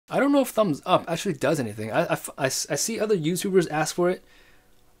I don't know if thumbs up actually does anything. I see other YouTubers ask for it.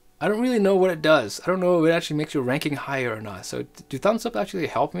 I don't really know what it does. I don't know if it actually makes your ranking higher or not. So do thumbs up actually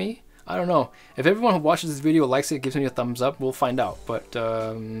help me? I don't know. If everyone who watches this video likes it, gives me a thumbs up, we'll find out. But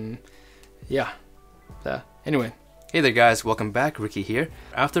yeah. Anyway, hey there guys, welcome back. Ricky here.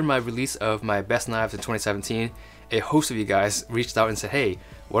 After my release of my best knives in 2017, a host of you guys reached out and said, hey,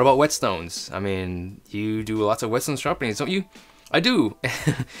 what about whetstones? I mean, you do lots of whetstone sharpenings, don't you? I do.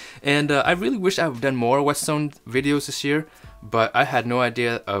 And I really wish I had done more whetstone videos this year, but I had no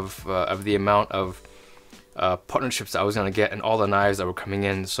idea of the amount of partnerships I was going to get and all the knives that were coming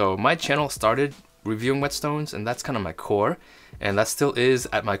in. So my channel started reviewing whetstones, and that's kind of my core, and that still is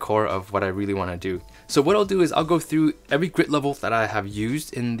at my core of what I really want to do. So what I'll do is I'll go through every grit level that I have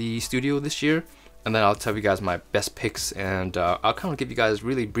used in the studio this year, and then I'll tell you guys my best picks, and I'll kind of give you guys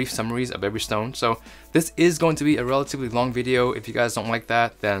really brief summaries of every stone. So this is going to be a relatively long video. If you guys don't like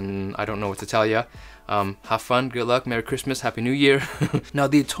that, then I don't know what to tell you. Have fun, good luck, Merry Christmas, Happy New Year. Now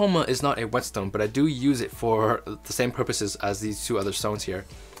the atoma is not a whetstone, but I do use it for the same purposes as these two other stones here.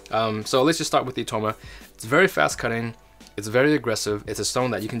 So let's just start with the atoma. It's very fast cutting. It's very aggressive. It's a stone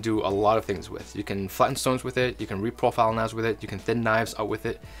that you can do a lot of things with. You can flatten stones with it, you can reprofile knives with it, you can thin knives out with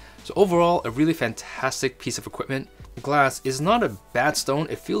it. So overall, a really fantastic piece of equipment. Glass is not a bad stone.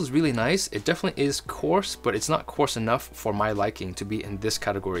 It feels really nice. It definitely is coarse, but it's not coarse enough for my liking to be in this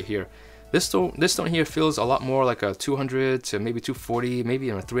category here. This stone here feels a lot more like a 200 to maybe 240, maybe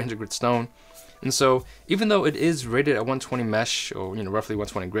even a 300 grit stone. And so even though it is rated at 120 mesh, or roughly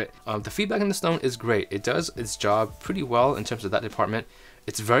 120 grit, the feedback in the stone is great. It does its job pretty well in terms of that department.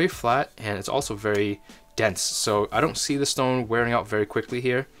 It's very flat, and it's also very dense, so I don't see the stone wearing out very quickly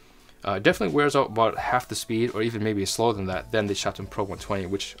here. Definitely wears out about half the speed, or even maybe slower than that, than the Sharpening Pro 120,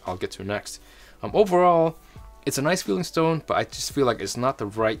 which I'll get to next. Overall, it's a nice feeling stone, but I just feel like it's not the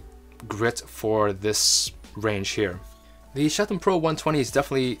right grit for this range here. The Sharpening Pro 120 is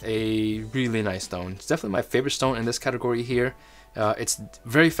definitely a really nice stone. It's definitely my favorite stone in this category here. It's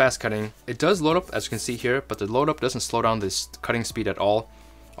very fast cutting. It does load up, as you can see here, but the load up doesn't slow down this cutting speed at all.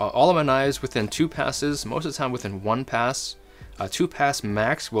 All of my knives within 2 passes, most of the time within 1 pass. 2 pass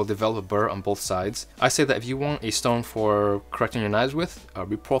max will develop a burr on both sides. I say that if you want a stone for correcting your knives with,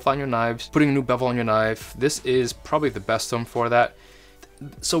 reprofiling your knives, putting a new bevel on your knife, this is probably the best stone for that.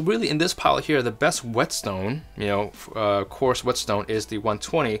 So really in this pile here, the best whetstone, coarse whetstone is the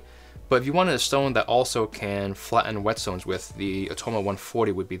 120. But if you wanted a stone that also can flatten whetstones with, the atoma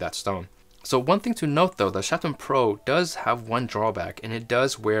 140 would be that stone. So one thing to note though, the Sharpening Pro does have one drawback, and it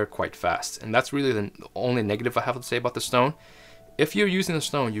does wear quite fast. And that's really the only negative I have to say about the stone. If you're using the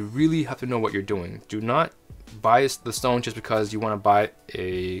stone, you really have to know what you're doing. Do not buy the stone just because you want to buy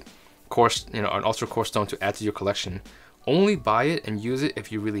a coarse, an ultra coarse stone to add to your collection. Only buy it and use it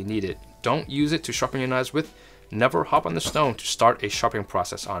if you really need it. Don't use it to sharpen your knives with. Never hop on the stone to start a sharpening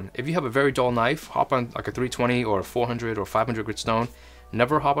process on. If you have a very dull knife, hop on like a 320 or a 400 or 500 grit stone.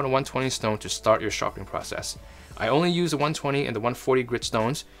 Never hop on a 120 stone to start your sharpening process. I only use the 120 and the 140 grit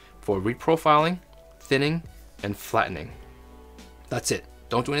stones for reprofiling, thinning, and flattening. That's it.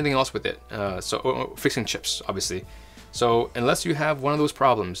 Don't do anything else with it. Fixing chips, obviously. So unless you have one of those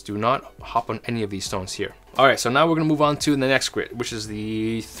problems, do not hop on any of these stones here. All right, so now we're gonna move on to the next grit, which is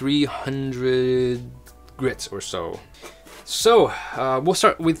the 300 grit or so. So we'll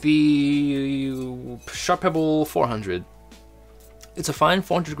start with the Sharp Pebble 400. It's a fine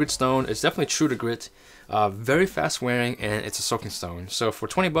 400 grit stone. It's definitely true to grit, very fast wearing, and it's a soaking stone. So for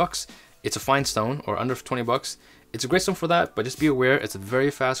 20 bucks, it's a fine stone, or under 20 bucks. It's a great stone for that, but just be aware, it's a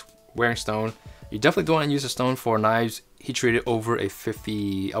very fast wearing stone. You definitely don't want to use a stone for knives heat treated over a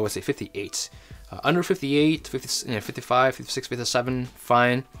 50, I would say 58. Under 58, 50, 55, 56, 57,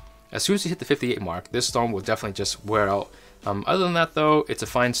 fine. As soon as you hit the 58 mark, this stone will definitely just wear out. Other than that though, it's a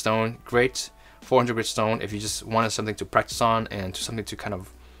fine stone, great 400 grit stone if you just wanted something to practice on and something to kind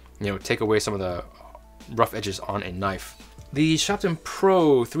of, take away some of the rough edges on a knife. The Sharpening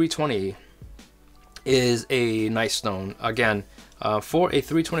Pro 320 is a nice stone. Again, for a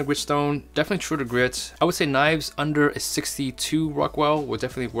 320 grit stone, definitely true to grit. I would say knives under a 62 Rockwell will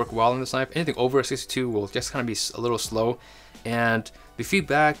definitely work well in this knife. Anything over a 62 will just kind of be a little slow, and the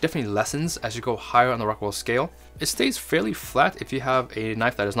feedback definitely lessens as you go higher on the Rockwell scale. It stays fairly flat if you have a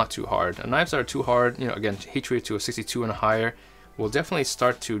knife that is not too hard. Knives that are too hard, again, heat treated to a 62 and higher, will definitely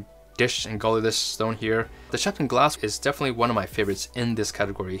start to dish and gully this stone here. The Sharpening glass is definitely one of my favorites in this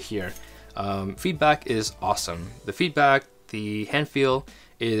category here. Feedback is awesome. The feedback, the hand feel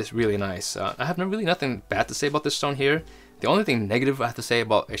is really nice. I have really nothing bad to say about this stone here. The only thing negative I have to say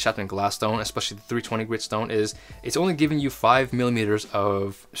about a Sharpening glass stone, especially the 320 grit stone, is it's only giving you 5 millimeters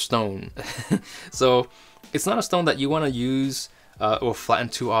of stone. So it's not a stone that you want to use or flatten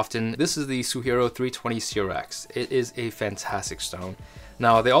too often. This is the Suehiro 320 cerax. It is a fantastic stone.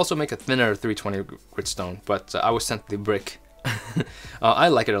 Now they also make a thinner 320 grit stone, but I was sent the brick. I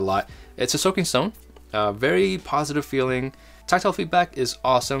like it a lot. It's a soaking stone, very positive feeling. Tactile feedback is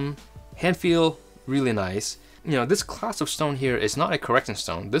awesome. Hand feel, really nice. You know, this class of stone here is not a correcting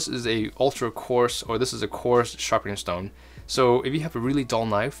stone. This is a ultra coarse, or this is a coarse sharpening stone. So if you have a really dull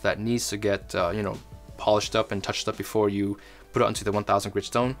knife that needs to get, you know, polished up and touched up before you put it onto the 1000 grit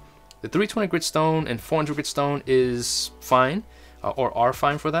stone, the 320 grit stone and 400 grit stone is fine, or are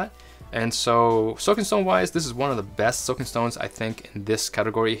fine for that. And so soaking stone wise, this is one of the best soaking stones I think in this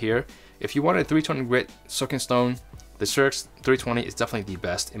category here. If you want a 320 grit soaking stone, the cerax 320 is definitely the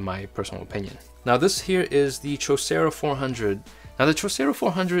best in my personal opinion. Now this here is the chosera 400. Now the chosera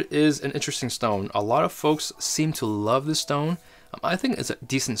 400 is an interesting stone. A lot of folks seem to love this stone. I think it's a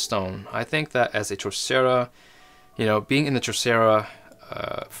decent stone. I think that as a chosera, you know, being in the chosera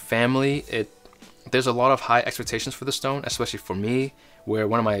family, there's a lot of high expectations for the stone, especially for me, where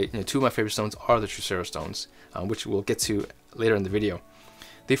one of my, two of my favorite stones are the chosera stones, which we'll get to later in the video.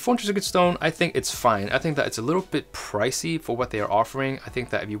 The 400 grit stone, I think it's fine. I think that it's a little bit pricey for what they are offering. I think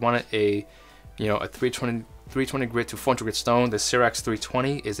that if you wanted a 320 grit to 400 grit stone, the cerax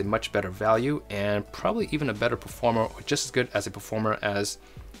 320 is a much better value and probably even a better performer, or just as good as a performer as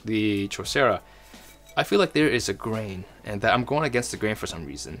the chosera. I feel like there is a grain, and that I'm going against the grain for some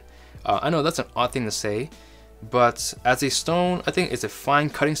reason. I know that's an odd thing to say, but as a stone, I think it's a fine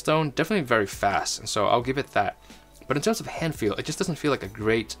cutting stone, definitely very fast, and so I'll give it that. But in terms of hand feel, it just doesn't feel like a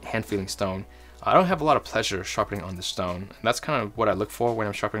great hand feeling stone. I don't have a lot of pleasure sharpening on this stone, and that's kind of what I look for when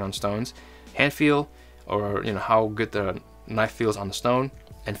I'm sharpening on stones. Hand feel, or how good the knife feels on the stone,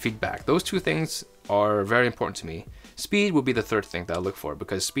 and feedback. Those two things are very important to me. Speed will be the third thing that I look for,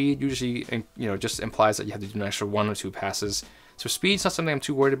 because speed usually just implies that you have to do an extra 1 or 2 passes. So speed's not something I'm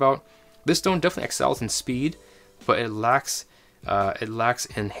too worried about. This stone definitely excels in speed, but it lacks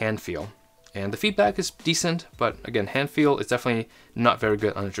in hand feel. And the feedback is decent, but again, hand feel is definitely not very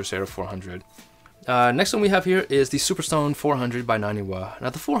good on the chosera 400. Next one we have here is the Superstone 400 by Naniwa. Now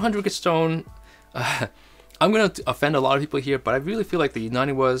the 400 grit stone, I'm going to offend a lot of people here, but I really feel like the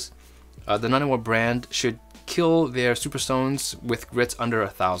Naniwa brand should kill their Superstones with grits under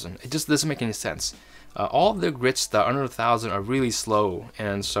 1000. It just doesn't make any sense. All of their grits that are under 1000 are really slow,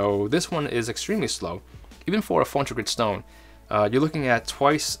 and so this one is extremely slow, even for a 400 grit stone. You're looking at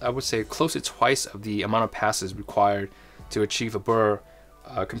twice, I would say close to twice of the amount of passes required to achieve a burr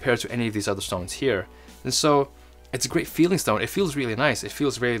compared to any of these other stones here. And so it's a great feeling stone. It feels really nice. It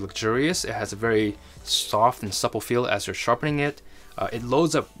feels very luxurious. It has a very soft and supple feel as you're sharpening it. It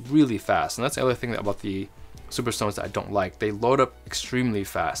loads up really fast, and that's the other thing about the Superstones that I don't like. They load up extremely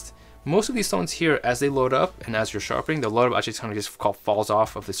fast. Most of these stones here, as they load up and as you're sharpening, the load up actually kind of just falls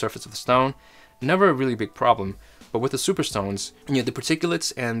off of the surface of the stone. Never a really big problem. But with the Superstones, the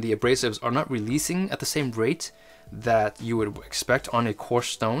particulates and the abrasives are not releasing at the same rate that you would expect on a coarse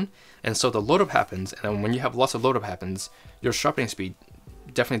stone, and so the load up happens, and when you have lots of load up happens, your sharpening speed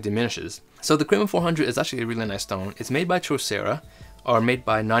definitely diminishes. So the Kramer 400 is actually a really nice stone. It's made by chosera, or made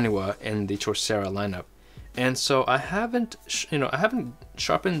by Naniwa in the chosera lineup. And so I haven't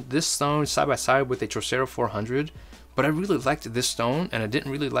sharpened this stone side by side with a chosera 400, but I really liked this stone, and I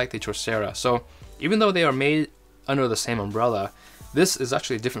didn't really like the chosera. So even though they are made under the same umbrella, this is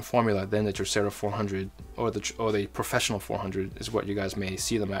actually a different formula than the chosera 400 or the professional 400 is what you guys may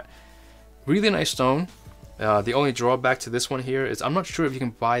see them at. Really nice stone. The only drawback to this one here is I'm not sure if you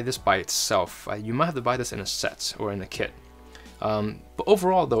can buy this by itself. You might have to buy this in a set or in a kit. But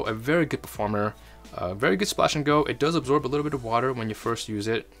overall though, a very good performer. Very good splash and go. It does absorb a little bit of water when you first use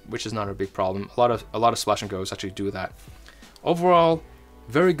it, which is not a big problem. A lot of splash and goes actually do that. Overall,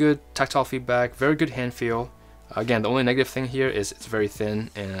 very good tactile feedback, very good hand feel. Again, the only negative thing here is it's very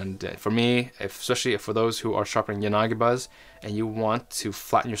thin, and for me, especially for those who are sharpening yanagibas and you want to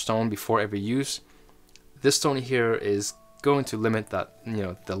flatten your stone before every use, this stone here is going to limit that,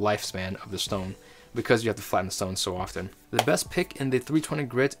 the lifespan of the stone, because you have to flatten the stone so often. The best pick in the 320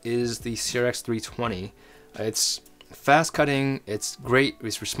 grit is the cerax 320. It's fast cutting, it's great,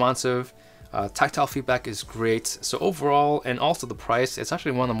 it's responsive, tactile feedback is great. So overall, and also the price, it's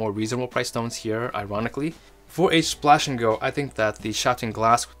actually one of the more reasonable price stones here, ironically. For a splash and go, I think that the Shapton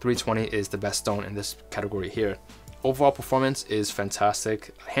Glass 320 is the best stone in this category here. Overall performance is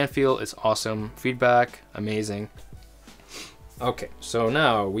fantastic, hand feel is awesome, feedback, amazing. Okay, so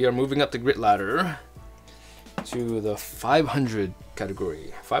now we are moving up the grit ladder. to the 500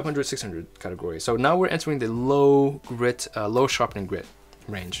 category, 500, 600 category. So now we're entering the low grit, low sharpening grit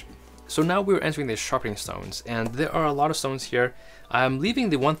range. So now we're entering the sharpening stones, and there are a lot of stones here. I'm leaving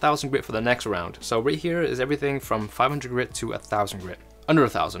the 1000 grit for the next round. So right here is everything from 500 grit to 1000 grit. Under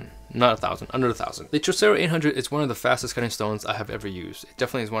 1000, not 1000, under 1000. The Chosera 800 is one of the fastest cutting stones I have ever used. It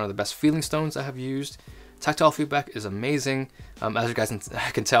definitely is one of the best feeling stones I have used. Tactile feedback is amazing. As you guys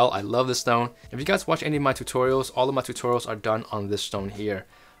can tell, I love this stone. If you guys watch any of my tutorials, all of my tutorials are done on this stone here.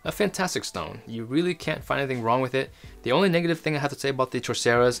 A fantastic stone. You really can't find anything wrong with it. The only negative thing I have to say about the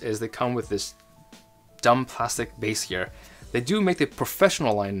Choseras is they come with this dumb plastic base here. They do make the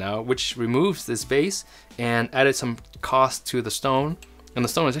professional line now, which removes this base and added some cost to the stone. And the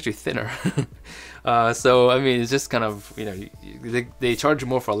stone is actually thinner. So, I mean, it's just kind of, you know, they charge you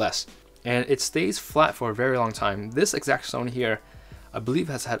more for less. And it stays flat for a very long time. This exact stone here, I believe,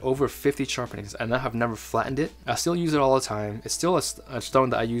 has had over 50 sharpenings, and I have never flattened it. I still use it all the time. It's still a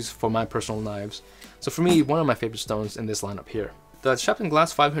stone that I use for my personal knives. So for me, one of my favorite stones in this lineup here. The Shapton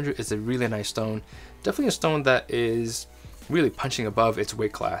Glass 500 is a really nice stone. Definitely a stone that is really punching above its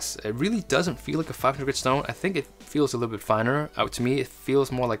weight class. It really doesn't feel like a 500 stone. I think it feels a little bit finer. To me, it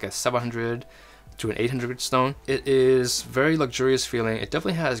feels more like a 700 to an 800 stone. It is very luxurious feeling. It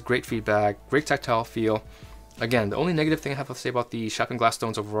definitely has great feedback, great tactile feel. Again, the only negative thing I have to say about the Shapton Glass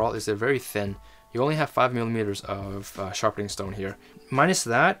stones overall is they're very thin. You only have 5mm of sharpening stone here. Minus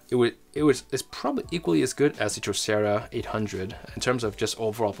that, it's probably equally as good as the Chosera 800 in terms of just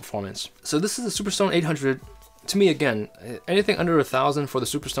overall performance. So this is the Superstone 800. To me, again, anything under 1000 for the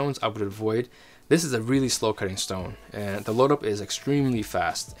Superstones I would avoid. This is a really slow cutting stone, and the load up is extremely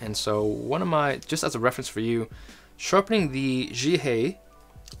fast. And so one of my, just as a reference for you, sharpening the Jihei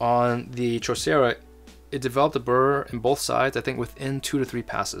on the Chosera, it developed a burr in both sides, I think within 2 to 3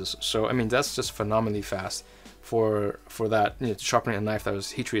 passes. So I mean, that's just phenomenally fast for that, you know, sharpening a knife that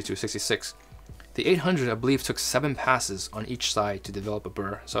was heat treated to 66. The 800, I believe, took 7 passes on each side to develop a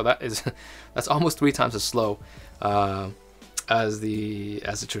burr. So that's almost 3 times as slow as the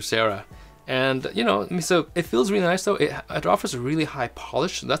Chosera. And you know, I mean, so it feels really nice though. It offers a really high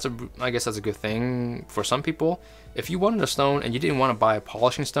polish. I guess that's a good thing for some people. If you wanted a stone and you didn't want to buy a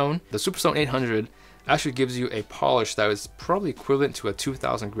polishing stone, the Superstone 800 actually gives you a polish that is probably equivalent to a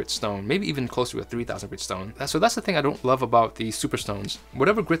 2000 grit stone, maybe even closer to a 3000 grit stone. So that's the thing I don't love about the Superstones.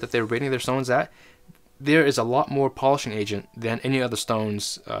 Whatever grit that they're rating their stones at, there is a lot more polishing agent than any other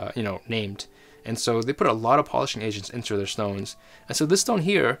stones, you know, named. And so they put a lot of polishing agents into their stones. And so this stone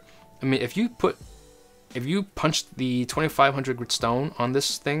here, I mean, if you punched the 2500 grit stone on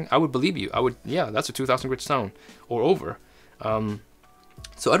this thing, I would believe you. Yeah, that's a 2000 grit stone or over.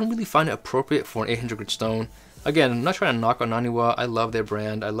 So I don't really find it appropriate for an 800 grit stone. Again, I'm not trying to knock on Naniwa. I love their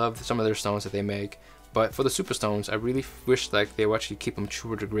brand. I love some of their stones that they make. But for the Superstones, I really wish like they would actually keep them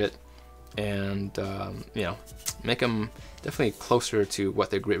truer to grit and you know, make them definitely closer to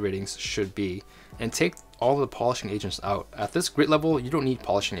what their grit ratings should be, and take all the polishing agents out. At this grit level, you don't need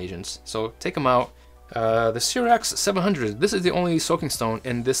polishing agents, so take them out. The Cerax 700, this is the only soaking stone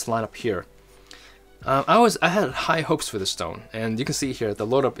in this lineup here. I had high hopes for this stone, and you can see here the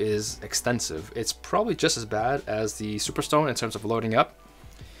load up is extensive. It's probably just as bad as the Superstone in terms of loading up.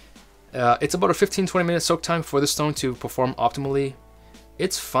 It's about a 15-20 minute soak time for this stone to perform optimally.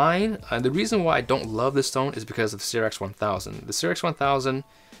 It's fine. The reason why I don't love this stone is because of the Cerax 1000. The Cerax 1000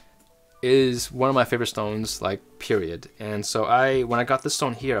 is one of my favorite stones, like, period. And so when I got this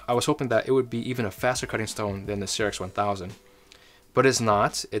stone here, I was hoping that it would be even a faster cutting stone than the Cerax 1000. But it's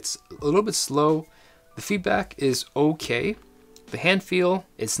not. It's a little bit slow. The feedback is okay. The hand feel,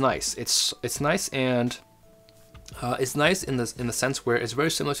 it's nice. It's nice, and it's nice in the sense where it's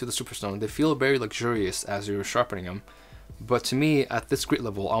very similar to the Superstone. They feel very luxurious as you're sharpening them. But to me, at this grit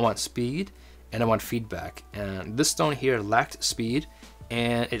level, I want speed and I want feedback. And this stone here lacked speed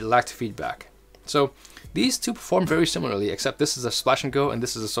and it lacked feedback. So these two perform very similarly, except this is a splash and go and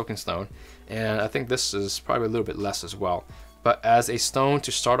this is a soaking stone. And I think this is probably a little bit less as well. But as a stone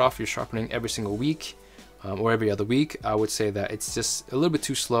to start off your sharpening every single week or every other week, I would say that it's just a little bit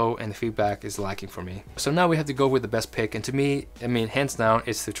too slow and the feedback is lacking for me. So now we have to go with the best pick. And to me, I mean, hands down,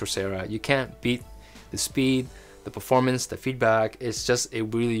 it's the Chosera. You can't beat the speed, the performance, the feedback. It's just a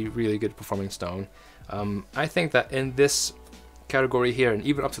really, really good performing stone. I think that in this category here, and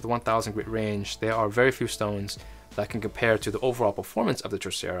even up to the 1000 grit range, there are very few stones that can compare to the overall performance of the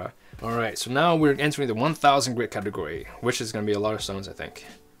Chosera. Alright, so now we're entering the 1000 grit category, which is going to be a lot of stones, I think.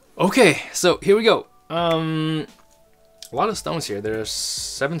 Okay, so here we go. A lot of stones here. There's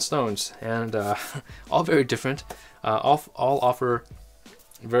 7 stones, and all very different. All offer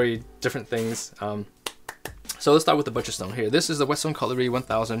very different things. So let's start with the budget stone here. This is the Whetstone Cutlery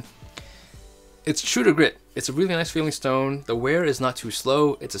 1000. It's true to grit. It's a really nice feeling stone. The wear is not too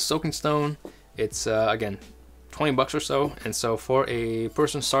slow. It's a soaking stone. It's again, 20 bucks or so. And so for a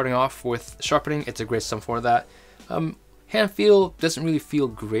person starting off with sharpening, it's a great stone for that. Hand feel doesn't really feel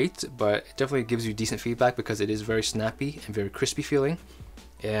great, but it definitely gives you decent feedback because it is very snappy and very crispy feeling.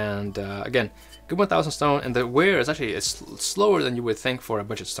 And again, good 1000 stone, and the wear is actually slower than you would think for a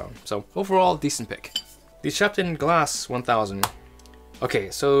budget stone. So overall, decent pick. The Shapton Glass 1000.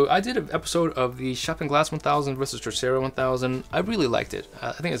 Okay, so I did an episode of the Shapton Glass 1000 versus chosera 1000. I really liked it.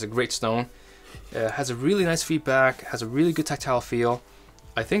 I think it's a great stone. It has a really nice feedback, has a really good tactile feel.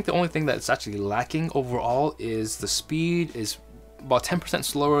 I think the only thing that's actually lacking overall is the speed is about 10%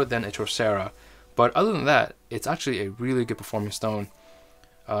 slower than a chosera. But other than that, it's actually a really good performing stone.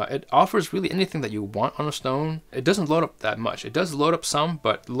 It offers really anything that you want on a stone. It doesn't load up that much. It does load up some,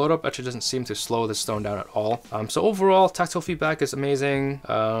 but load up actually doesn't seem to slow the stone down at all. So overall, tactile feedback is amazing.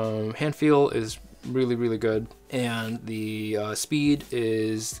 Hand feel is really, really good. And the speed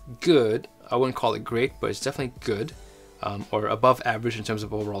is good. I wouldn't call it great, but it's definitely good. Or above average in terms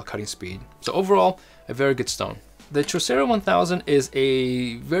of overall cutting speed. So overall, a very good stone. The chosera 1000 is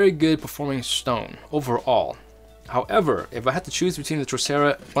a very good performing stone overall. However, if I had to choose between the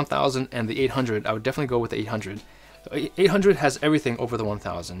chosera 1000 and the 800, I would definitely go with the 800. The 800 has everything over the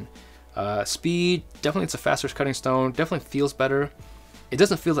 1000. Speed, definitely it's a faster cutting stone, definitely feels better. It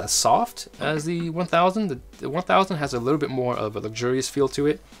doesn't feel as soft as the 1000. The 1000 has a little bit more of a luxurious feel to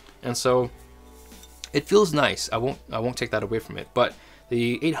it, and so it feels nice. I won't take that away from it, but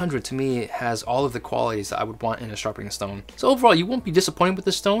the 800 to me has all of the qualities that I would want in a sharpening stone. So overall, you won't be disappointed with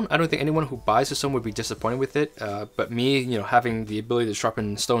this stone. I don't think anyone who buys this stone would be disappointed with it. But me, you know, having the ability to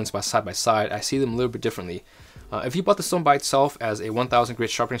sharpen stones by side, I see them a little bit differently. If you bought the stone by itself as a 1000 grit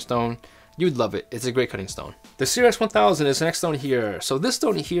sharpening stone, you'd love it. It's a great cutting stone. The cerax 1000 is the next stone here. So this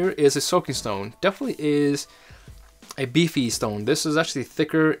stone here is a soaking stone. Definitely is a beefy stone. This is actually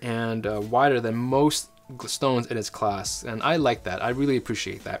thicker and wider than most stones in its class, and I like that. I really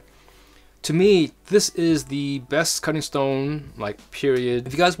appreciate that. To me, this is the best cutting stone, like, period.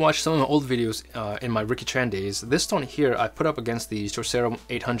 If you guys watch some of my old videos in my Ricky Chan days, this stone here I put up against the chosera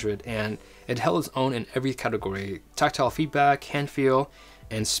 800, and it held its own in every category. Tactile feedback, hand feel,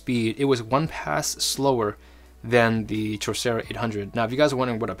 and speed. It was one pass slower than the chosera 800. Now, if you guys are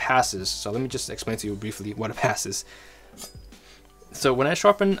wondering what a pass is, so let me just explain to you briefly what a pass is. So when I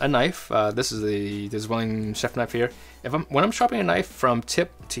sharpen a knife, this is the Welling chef knife here. When I'm sharpening a knife from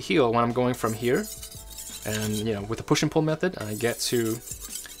tip to heel, when I'm going from here, and you know, with the push and pull method, and I get to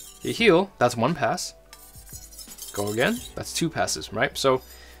the heel, that's one pass. Go again, that's two passes, right? So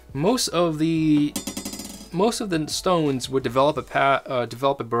most of the stones would develop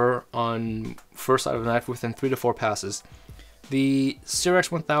a burr on first side of the knife within 3 to 4 passes. The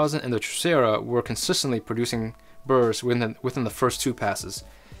cerax 1000 and the chosera were consistently producing burrs within the first 2 passes,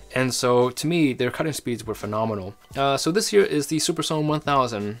 and so to me their cutting speeds were phenomenal. So this here is the Superstone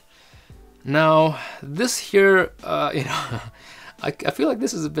 1000. Now this here, you know, I feel like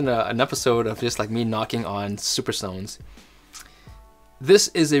this has been an episode of just like me knocking on Superstones. This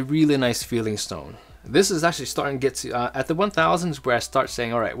is a really nice feeling stone. This is actually starting to get to at the 1000s where I start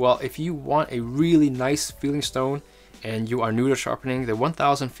saying, all right, well, if you want a really nice feeling stone and you are new to sharpening, the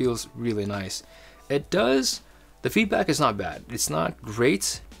 1000 feels really nice. It does. The feedback is not bad. It's not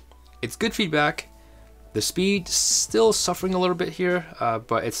great. It's good feedback. The speed still suffering a little bit here,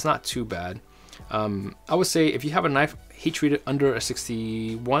 but it's not too bad. I would say if you have a knife heat treated under a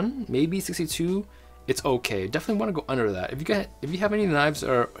 61, maybe 62, it's okay. Definitely want to go under that. If you have any knives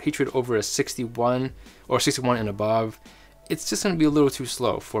that are heat treated over a 61 or 61 and above, it's just going to be a little too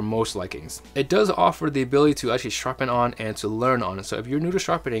slow for most likings. It does offer the ability to actually sharpen on and to learn on. So if you're new to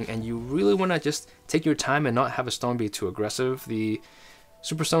sharpening and you really want to just take your time and not have a stone be too aggressive, the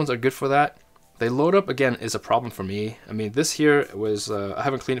Superstones are good for that. They load up, again, is a problem for me. I mean, this here was, I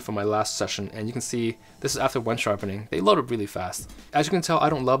haven't cleaned it from my last session, and you can see this is after one sharpening. They load up really fast. As you can tell, I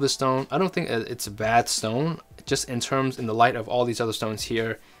don't love this stone. I don't think it's a bad stone. Just in the light of all these other stones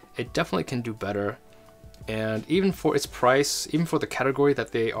here, it definitely can do better. And even for its price, even for the category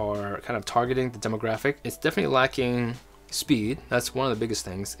that they are kind of targeting, the demographic, it's definitely lacking speed. That's one of the biggest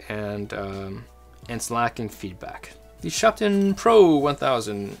things, and it's lacking feedback. The Shapton Pro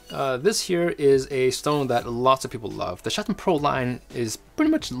 1000. This here is a stone that lots of people love. The Shapton Pro line is pretty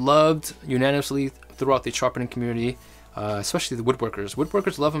much loved unanimously throughout the sharpening community, especially the woodworkers.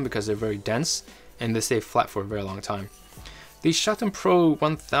 Woodworkers love them because they're very dense and they stay flat for a very long time. The Shapton Pro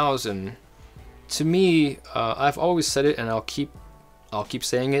 1000. To me, I've always said it, and I'll keep I'll keep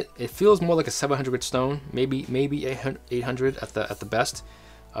saying it. It feels more like a 700 grit stone, maybe 800 at the best.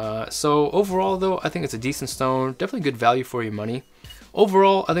 So overall though, I think it's a decent stone, definitely good value for your money.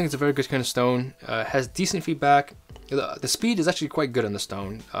 Overall, I think it's a very good kind of stone. Has decent feedback. The speed is actually quite good on the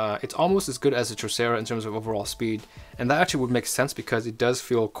stone. It's almost as good as the chosera in terms of overall speed, and that actually would make sense because it does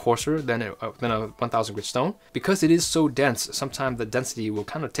feel coarser than a 1000 grit stone. Because it is so dense, sometimes the density will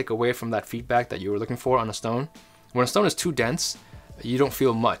kind of take away from that feedback that you were looking for on a stone. When a stone is too dense, you don't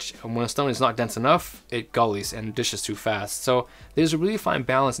feel much. And when a stone is not dense enough, it gullies and dishes too fast. So there's a really fine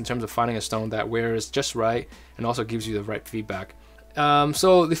balance in terms of finding a stone that wears just right and also gives you the right feedback.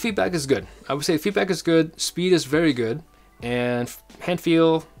 So the feedback is good. I would say feedback is good, speed is very good, and hand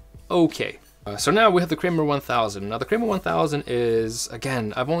feel okay. So now we have the Kramer 1000. Now the Kramer 1000 is,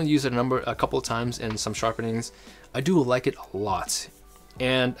 again, I've only used it a couple of times in some sharpenings. I do like it a lot.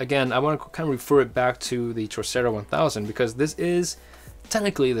 And again, I want to kind of refer it back to the chosera 1000 because this is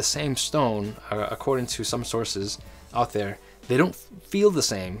technically the same stone according to some sources out there. They don't feel the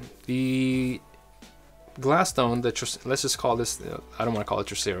same. The glass stone, let's just call this, I don't want to call it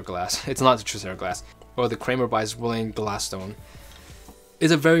chosera glass. It's not the chosera glass, or the Kramer buys willing glass stone,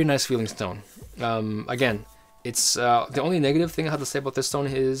 is a very nice feeling stone. Again, it's the only negative thing I have to say about this stone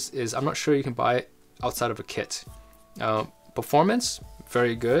is I'm not sure you can buy it outside of a kit. Performance,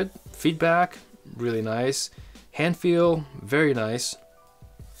 very good. Feedback, really nice. Hand feel, very nice.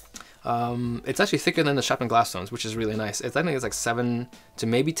 It's actually thicker than the Japanese glass stones, which is really nice. I think it's like 7 to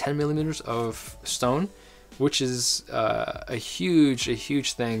maybe 10 millimeters of stone, which is a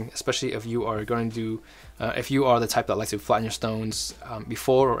huge thing, especially if you are going to do, if you are the type that likes to flatten your stones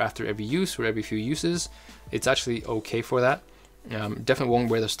before or after every use or every few uses. It's actually okay for that. Definitely won't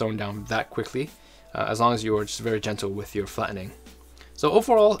wear the stone down that quickly, as long as you are just very gentle with your flattening. So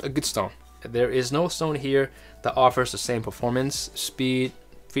overall, a good stone. There is no stone here that offers the same performance, speed,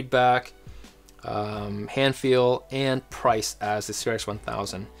 feedback, hand feel, and price as the cerax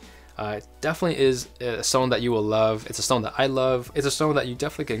 1000. It definitely is a stone that you will love. It's a stone that I love. It's a stone that you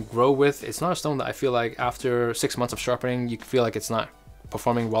definitely can grow with. It's not a stone that I feel like after 6 months of sharpening, you feel like it's not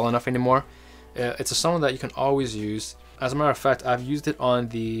performing well enough anymore. It's a stone that you can always use. As a matter of fact, I've used it on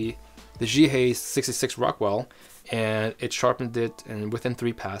the Jihei 66 Rockwell, and it sharpened it within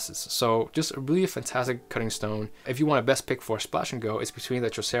 3 passes. So just a really fantastic cutting stone. If you want a best pick for splash and go, it's between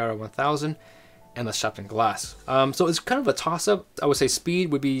the chosera 1000 and the Sharpening glass. So it's kind of a toss-up. I would say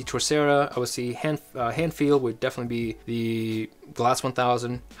speed would be chosera. I would say hand feel would definitely be the glass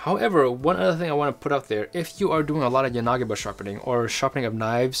 1000. However, one other thing I want to put out there, if you are doing a lot of yanagiba sharpening or sharpening of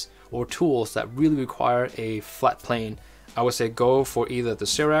knives or tools that really require a flat plane, I would say go for either the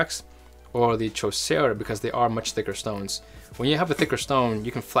cerax or the chosera because they are much thicker stones. When you have a thicker stone,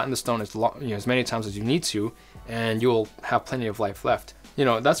 you can flatten the stone as many times as you need to, and you'll have plenty of life left.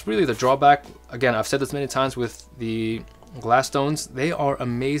 That's really the drawback. Again, I've said this many times with the glass stones. They are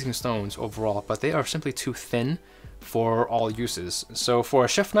amazing stones overall, but they are simply too thin for all uses. So for a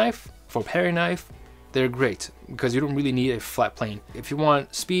chef knife, for a paring knife, they're great because you don't really need a flat plane. If you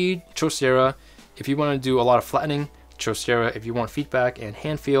want speed, chosera. If you want to do a lot of flattening, chosera. If you want feedback and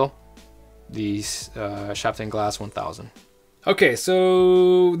hand feel, the Sharpening glass 1000. Okay,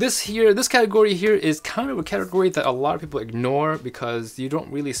 so this category here is kind of a category that a lot of people ignore because you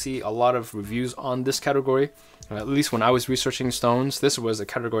don't really see a lot of reviews on this category. At least when I was researching stones, this was a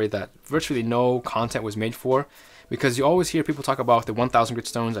category that virtually no content was made for, because you always hear people talk about the 1000 grit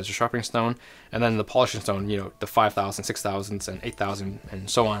stones as a sharpening stone, and then the polishing stone, the 5000, 6000s, and 8000, and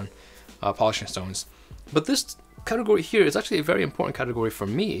so on, polishing stones. But this category here is actually a very important category for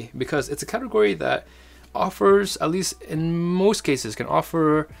me because it's a category that offers, at least in most cases, can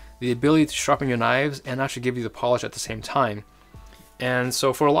offer the ability to sharpen your knives and actually give you the polish at the same time. And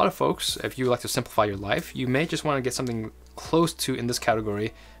so for a lot of folks, if you like to simplify your life, you may just want to get something close to in this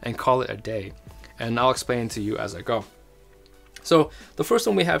category and call it a day. And I'll explain to you as I go. So the first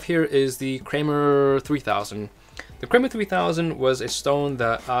one we have here is the Kramer 3000. The Kramer 3000 was a stone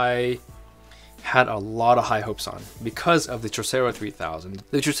that I had a lot of high hopes on because of the chosera 3000.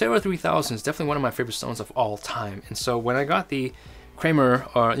 The chosera 3000 is definitely one of my favorite stones of all time. And so when I got the Kramer,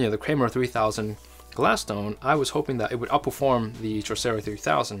 or the Kramer 3000 glass stone, I was hoping that it would outperform the chosera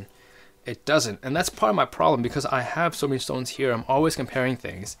 3000. It doesn't, and that's part of my problem because I have so many stones here. I'm always comparing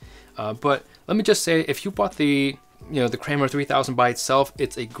things. But let me just say, if you bought the the Kramer 3000 by itself,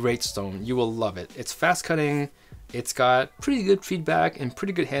 it's a great stone. You will love it. It's fast cutting. It's got pretty good feedback and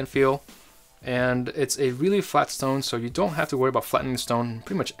pretty good hand feel. And it's a really flat stone, so you don't have to worry about flattening the stone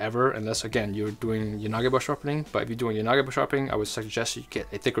pretty much ever, unless again you're doing yanagiba sharpening. But if you're doing yanagiba sharpening, I would suggest you get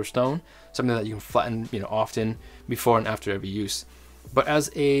a thicker stone, something that you can flatten often before and after every use. But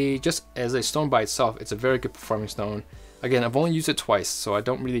just as a stone by itself, it's a very good performing stone. Again, I've only used it twice, so I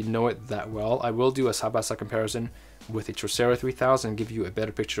don't really know it that well. I will do a side-by-side comparison with a Chosera 3000 and give you a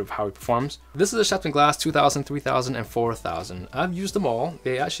better picture of how it performs. This is a Shapton Glass 2000, 3000, and 4000. I've used them all.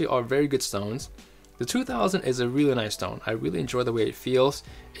 They actually are very good stones. The 2000 is a really nice stone. I really enjoy the way it feels.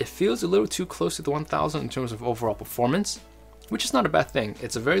 It feels a little too close to the 1000 in terms of overall performance, which is not a bad thing.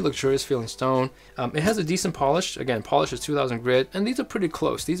 It's a very luxurious feeling stone. It has a decent polish. Again, polish is 2000 grit, and these are pretty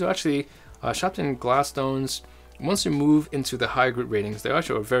close. These are actually Shapton Glass stones. Once you move into the high grit ratings, they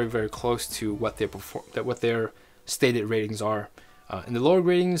actually are very, very close to what their stated ratings are. In the lower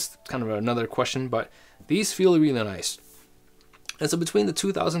ratings, kind of another question, but these feel really nice. And so between the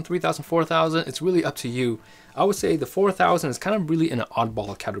 2000, 3000, 4000, it's really up to you. I would say the 4000 is kind of really in an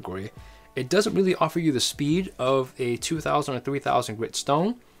oddball category. It doesn't really offer you the speed of a 2000 or 3000 grit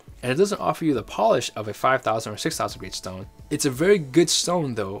stone, and it doesn't offer you the polish of a 5000 or 6000 grit stone. It's a very good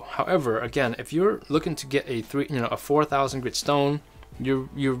stone though. However, again, if you're looking to get a 4000 grit stone,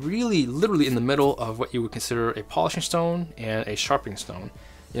 you're really literally in the middle of what you would consider a polishing stone and a sharpening stone.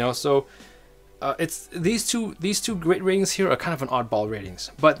 So it's these two grit ratings here are kind of an oddball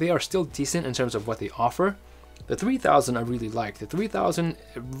ratings, but they are still decent in terms of what they offer. The 3000 I really like. The 3000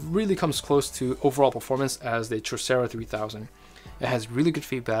 really comes close to overall performance as the Chosera 3000. It has really good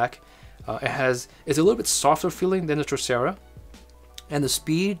feedback. It's a little bit softer feeling than the Chosera, and the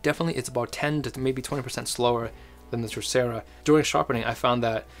speed definitely it's about 10 to maybe 20% slower than the Chosera. During sharpening, I found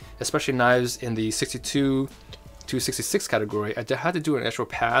that especially knives in the 62 to 66 category, I had to do an extra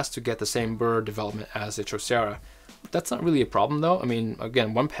pass to get the same burr development as the Chosera. That's not really a problem though. I mean,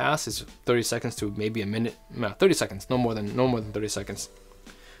 again, one pass is 30 seconds to maybe a minute, 30 seconds, no more than 30 seconds.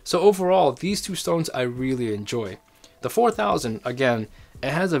 So overall, these two stones I really enjoy. The 4000, again,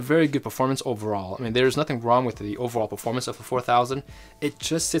 it has a very good performance overall. I mean, there's nothing wrong with the overall performance of the 4000. It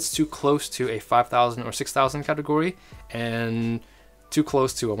just sits too close to a 5000 or 6000 category and too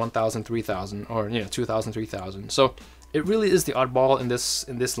close to a 1000, 3000 or 2000, 3000. So it really is the oddball in this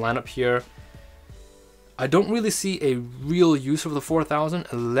lineup here. I don't really see a real use of the 4000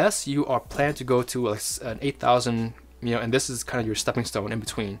 unless you are planning to go to an 8000, and this is kind of your stepping stone in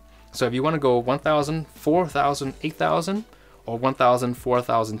between. So if you want to go 1000, 4000, 8000, or 1000,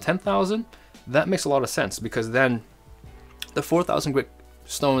 4000, 10,000, that makes a lot of sense, because then the 4000 grit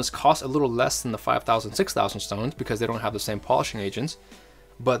stones cost a little less than the 5000, 6000 stones because they don't have the same polishing agents,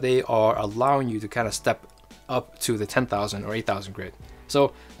 but they are allowing you to kind of step up to the 10,000 or 8000 grit.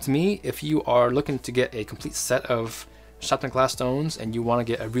 So to me, if you are looking to get a complete set of Shapton Glass stones and you want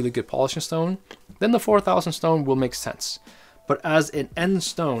to get a really good polishing stone, then the 4000 stone will make sense. But as an end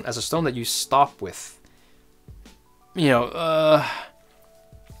stone, as a stone that you stop with, I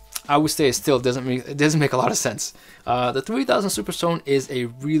would say it still doesn't make a lot of sense. The 3000 Superstone is a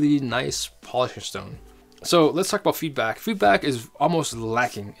really nice polishing stone. So let's talk about feedback. Feedback is almost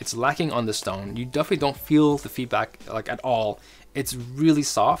lacking. It's lacking on the stone. You definitely don't feel the feedback at all. It's really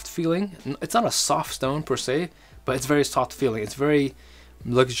soft feeling. It's not a soft stone per se, but it's very soft feeling. It's very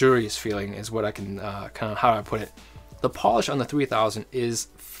luxurious feeling is what I can kind of how I put it. The polish on the 3000 is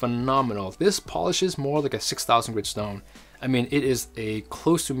phenomenal. This polishes more like a 6000 grit stone. I mean, it is a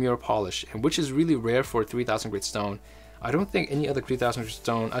close to mirror polish, and which is really rare for a 3000 grit stone. I don't think any other 3000 grit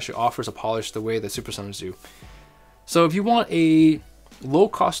stone actually offers a polish the way the Superstones do. So if you want a low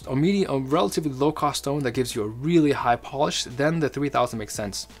cost or a relatively low cost stone that gives you a really high polish, then the 3000 makes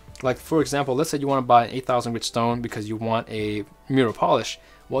sense. Like for example, let's say you want to buy an 8000 grit stone because you want a mirror polish.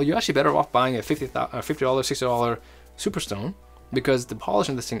 Well, you're actually better off buying a $50, $60 Superstone, because the polish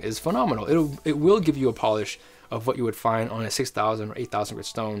in this thing is phenomenal. It will give you a polish of what you would find on a 6000 or 8000 grit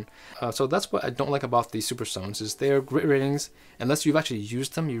stone. So that's what I don't like about these Superstones, is their grit ratings, unless you've actually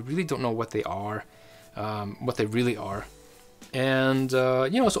used them, you really don't know what they are, what they really are. And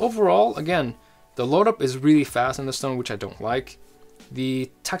so overall, again, the load up is really fast in the stone, which I don't like. The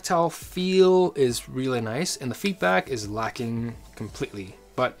tactile feel is really nice, and the feedback is lacking completely.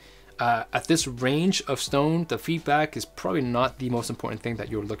 But at this range of stone, the feedback is probably not the most important thing that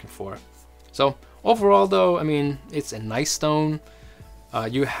you're looking for. So overall though, I mean, it's a nice stone.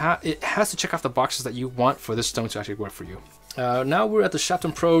 It has to check off the boxes that you want for this stone to actually work for you. Now we're at the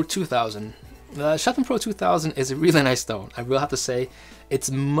Shapton Pro 2000. The Shapton Pro 2000 is a really nice stone. I will have to say it's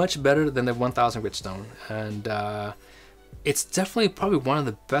much better than the 1000 grit stone, and it's definitely probably one of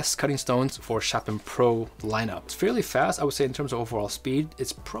the best cutting stones for Shapton Pro lineup. It's fairly fast, I would say, in terms of overall speed.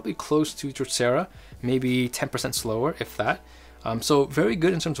 It's probably close to chosera, maybe 10% slower, if that. So very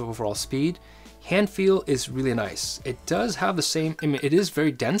good in terms of overall speed. Hand feel is really nice. It does have the same, I mean, it is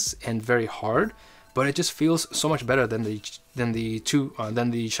very dense and very hard, but it just feels so much better than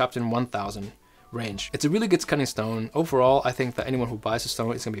the Shapton 1000 range. It's a really good cutting stone. Overall, I think that anyone who buys the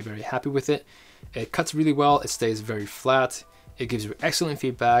stone is going to be very happy with it. It cuts really well, it stays very flat, it gives you excellent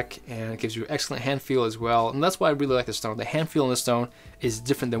feedback, and it gives you excellent hand feel as well. And that's why I really like the stone. The hand feel in the stone is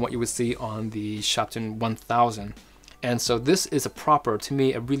different than what you would see on the Shapton 1000. And so this is to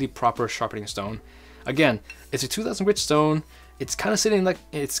me, a really proper sharpening stone. Again, it's a 2000 grit stone. It's kind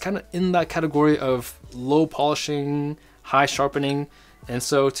of in that category of low polishing, high sharpening. And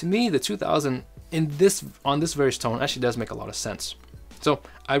so to me, the 2000 on this very stone actually does make a lot of sense. So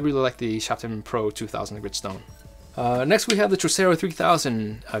I really like the Shapton Pro 2000 grit stone. Next we have the Chosera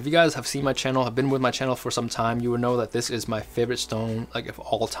 3000. If you guys have seen my channel, have been with my channel for some time, you will know that this is my favorite stone, like, of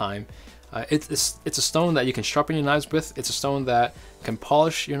all time. It's a stone that you can sharpen your knives with. It's a stone that can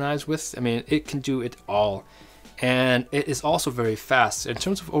polish your knives with. I mean, it can do it all. And it is also very fast. In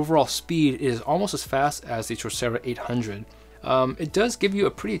terms of overall speed, it is almost as fast as the Chosera 800. It does give you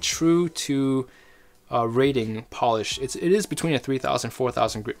a pretty true to rating polish. It is between a 3000 and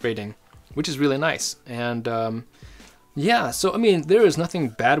 4000 grit rating, which is really nice. And yeah, so I mean, there is nothing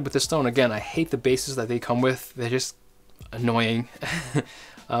bad with this stone. Again, I hate the bases that they come with. They're just annoying.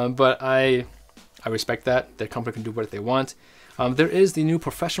 But I respect that. Their company can do what they want. There is the new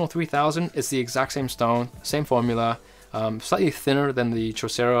Professional 3000. It's the exact same stone, same formula, slightly thinner than the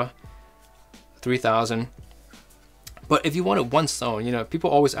Chosera 3000. But if you wanted one stone, you know, people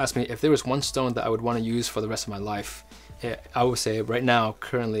always ask me if there was one stone that I would want to use for the rest of my life. I would say right now,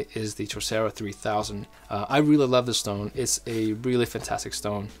 currently, is the Chosera 3000. I really love this stone. It's a really fantastic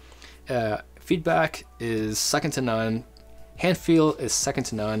stone. Feedback is second to none. Hand feel is second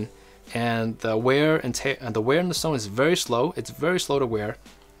to none. And the wear in the stone is very slow. It's very slow to wear,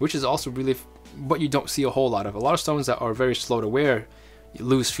 which is also really what you don't see a whole lot of. A lot of stones that are very slow to wear, you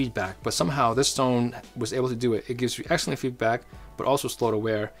lose feedback, but somehow this stone was able to do it. It gives you excellent feedback, but also slow to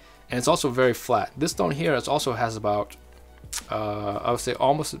wear, and it's also very flat. This stone here also has about, I would say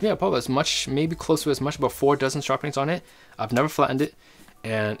almost, yeah, probably as much, maybe close to as much, about 4 dozen sharpenings on it. I've never flattened it,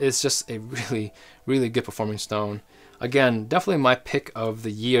 and it's just a really, really good performing stone. Again, definitely my pick of the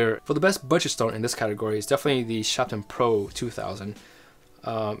year for the best budget stone in this category is definitely the Shapton Pro 2000.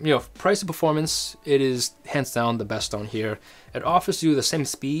 You know, price to performance, it is hands down the best stone here. It offers you the same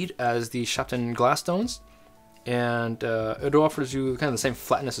speed as the Shapton glass stones, and it offers you kind of the same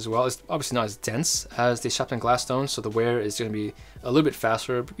flatness as well. It's obviously not as dense as the Shapton glass stones, so the wear is going to be a little bit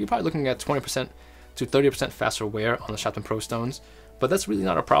faster. You're probably looking at 20% to 30% faster wear on the Shapton Pro stones. But that's really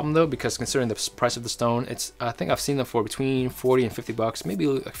not a problem though, because considering the price of the stone, I think I've seen them for between 40 and 50 bucks, maybe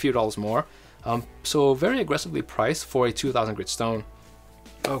a few dollars more. So very aggressively priced for a 2000 grit stone.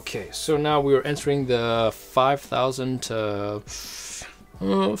 Okay, so now we are entering the 5,000 to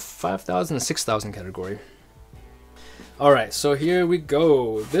 5,000 to 6,000 category. All right, so here we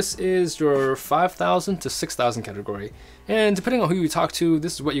go. This is your 5,000 to 6,000 category. And depending on who you talk to,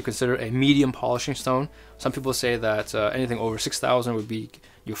 this is what you consider a medium polishing stone. Some people say that anything over 6,000 would be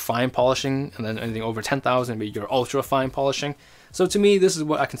your fine polishing, and then anything over 10,000 would be your ultra fine polishing. So to me, this is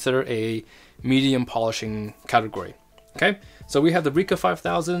what I consider a medium polishing category. Okay, so we have the Rika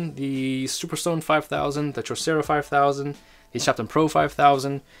 5000, the Superstone 5000, the Chosera 5000, the Shapton Pro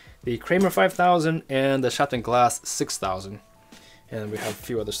 5000, the Kramer 5000, and the Shapton Glass 6000. And we have a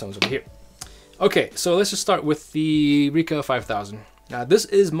few other stones over here. Okay, so let's just start with the Rika 5000. Now this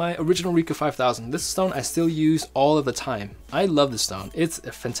is my original Rika 5000. This stone I still use all of the time. I love this stone. It's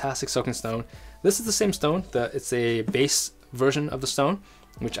a fantastic soaking stone. This is the same stone, it's a base version of the stone,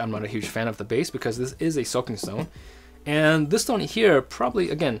 which I'm not a huge fan of the base because this is a soaking stone. And this stone here, probably,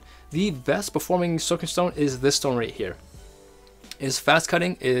 again, the best performing soaking stone is this stone right here. It's fast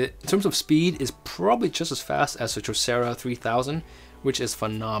cutting. In terms of speed, is probably just as fast as the Chosera 3000, which is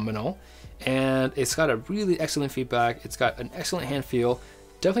phenomenal. And it's got a really excellent feedback. It's got an excellent hand feel.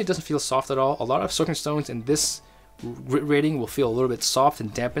 Definitely doesn't feel soft at all. A lot of soaking stones in this grit rating will feel a little bit soft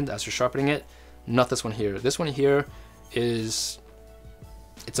and dampened as you're sharpening it. Not this one here. This one here is...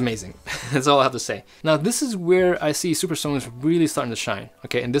 it's amazing. That's all I have to say. Now this is where I see Superstones really starting to shine.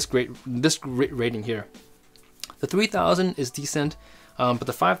 Okay, in this grit rating here. The 3000 is decent, but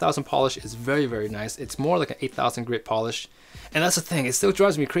the 5000 polish is very, very nice. It's more like an 8000 grit polish. And that's the thing, it still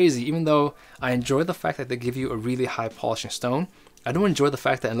drives me crazy, even though I enjoy the fact that they give you a really high polishing stone. I don't enjoy the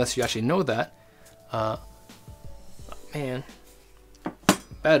fact that unless you actually know that, man,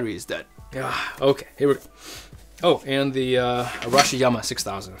 battery is dead. Okay, here we go. Oh, and the Arashiyama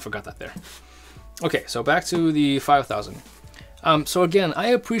 6000, I forgot that there. Okay, so back to the 5000. So again, I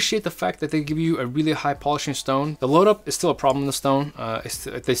appreciate the fact that they give you a really high polishing stone. The load up is still a problem in the stone.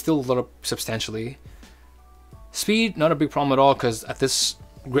 They still load up substantially. Speed, not a big problem at all, because at this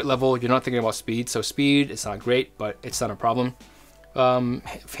grit level, you're not thinking about speed. So speed, it's not great, but it's not a problem.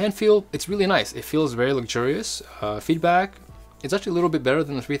 Hand feel, it's really nice. It feels very luxurious. Feedback, it's actually a little bit better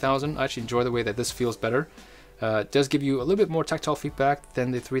than the 3000. I actually enjoy the way that this feels better. It does give you a little bit more tactile feedback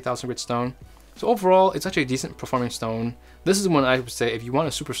than the 3000 grit stone. So overall, it's actually a decent performing stone. This is one I would say, if you want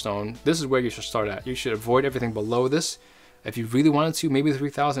a super stone, this is where you should start at. You should avoid everything below this. If you really wanted to, maybe the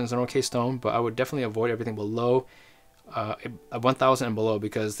 3000 is an okay stone, but I would definitely avoid everything below 1000 and below,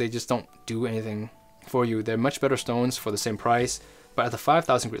 because they just don't do anything for you. They're much better stones for the same price, but at the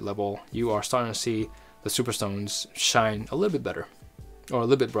 5000 grit level, you are starting to see the super stones shine a little bit better, or a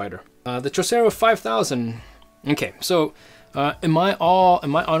little bit brighter. The Chosera 5000. Okay, so in my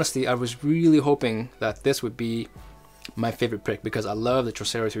honesty, I was really hoping that this would be my favorite pick, because I love the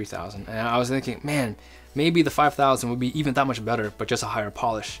Chosera 3000, and I was thinking, man, maybe the 5000 would be even that much better, but just a higher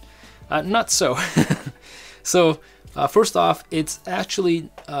polish. Not so. So first off, it's actually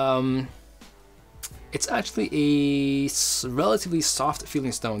a relatively soft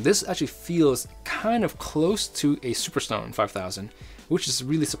feeling stone. This actually feels kind of close to a Superstone 5000, which is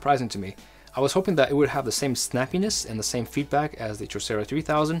really surprising to me. I was hoping that it would have the same snappiness and the same feedback as the Chosera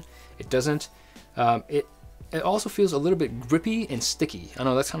 3000. It doesn't. It also feels a little bit grippy and sticky. I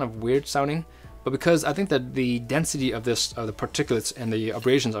know that's kind of weird sounding, but because I think that the density of the particulates and the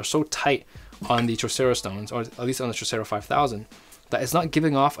abrasions are so tight on the Chosera stones, or at least on the Chosera 5000, that it's not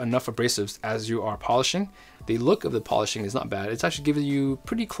giving off enough abrasives as you are polishing. The look of the polishing is not bad. It's actually giving you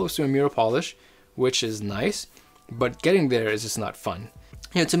pretty close to a mirror polish, which is nice, but getting there is just not fun.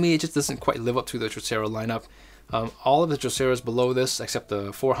 You know, to me, it just doesn't quite live up to the Chosera lineup. All of the Choseras below this, except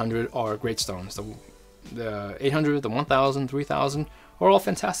the 400, are great stones. The 800, the 1000, 3000 are all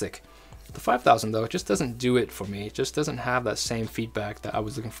fantastic. The 5000 though, it just doesn't do it for me. It just doesn't have that same feedback that I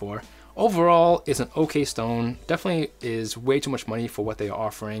was looking for. Overall, it's an okay stone. Definitely is way too much money for what they are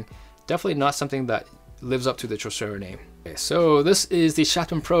offering. Definitely not something that lives up to the Chosera name. Okay, so this is the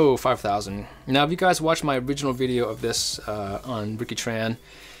Shapton Pro 5000. Now, if you guys watched my original video of this on Ricky Tran,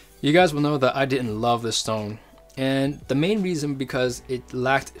 you guys will know that I didn't love this stone. And the main reason, because it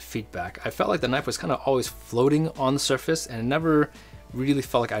lacked feedback. I felt like the knife was kind of always floating on the surface, and it never really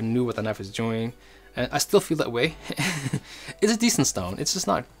felt like I knew what the knife was doing. And I still feel that way. It's a decent stone. It's just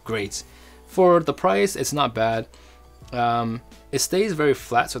not great. For the price, it's not bad. It stays very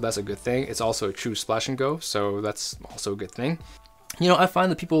flat, so that's a good thing. It's also a true splash and go, so that's also a good thing. You know, I find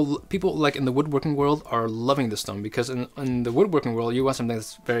that people like in the woodworking world are loving this stone, because in the woodworking world, you want something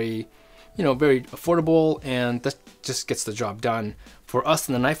that's very, you know, very affordable, and that just gets the job done. For us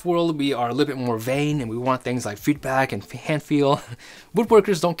in the knife world, we are a little bit more vain, and we want things like feedback and hand feel.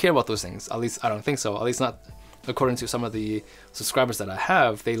 Woodworkers don't care about those things. At least I don't think so. At least not according to some of the subscribers that I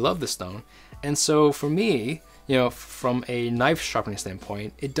have. They love this stone. And so for me, you know, from a knife sharpening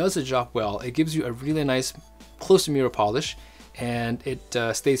standpoint, it does the job well. It gives you a really nice close to mirror polish, and it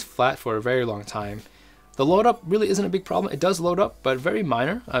stays flat for a very long time. The load up really isn't a big problem. It does load up, but very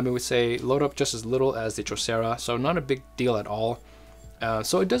minor. I mean, we say load up just as little as the Chosera, so not a big deal at all.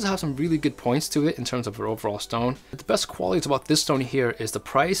 So it does have some really good points to it in terms of our overall stone. But the best qualities about this stone here is the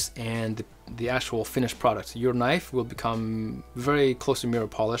price and the actual finished product. Your knife will become very close to mirror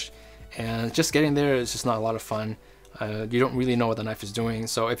polish, and just getting there is just not a lot of fun. You don't really know what the knife is doing.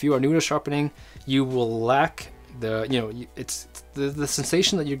 So if you are new to sharpening, you will lack the, you know, it's the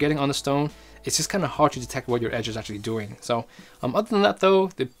sensation that you're getting on the stone. It's just kind of hard to detect what your edge is actually doing. So other than that though,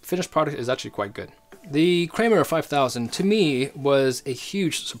 the finished product is actually quite good. The Kramer 5000 to me was a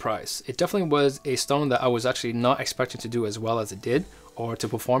huge surprise. It definitely was a stone that I was actually not expecting to do as well as it did, or to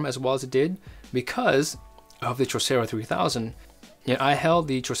perform as well as it did, because of the Chosera 3000. You know, I held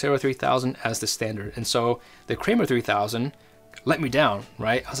the Chosera 3000 as the standard, and so the Kramer 3000 let me down,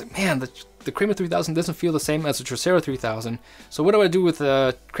 right? I was like, man, the Kramer 3000 doesn't feel the same as the Chosera 3000, so what do I do with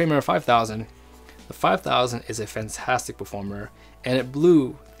the Kramer 5000? The 5000 is a fantastic performer, and it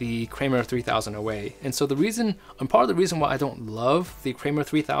blew the Kramer 3000 away. And so the reason, and part of the reason why I don't love the Kramer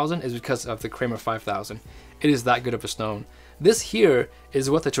 3000 is because of the Kramer 5000. It is that good of a stone. This here is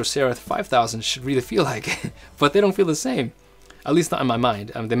what the Chosera 5000 should really feel like, but they don't feel the same. At least not in my mind.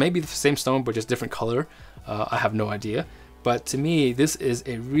 They may be the same stone, but just different color. I have no idea. But to me, this is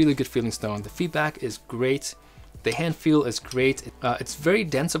a really good feeling stone. The feedback is great. The hand feel is great. It's very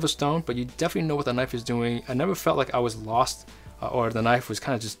dense of a stone, but you definitely know what the knife is doing. I never felt like I was lost, or the knife was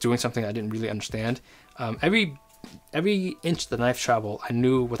kind of just doing something I didn't really understand. Every inch the knife traveled, I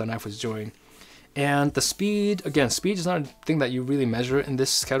knew what the knife was doing. And the speed, again, speed is not a thing that you really measure in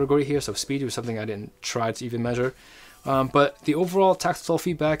this category here, so speed was something I didn't try to even measure. But the overall tactile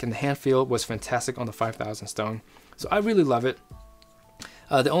feedback and the hand feel was fantastic on the 5000 stone. So I really love it.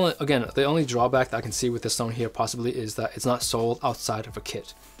 The only drawback that I can see with this stone here possibly is that it's not sold outside of a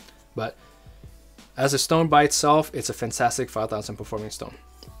kit. But as a stone by itself, it's a fantastic 5000 performing stone.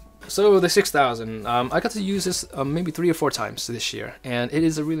 So the 6000, I got to use this maybe 3 or 4 times this year, and it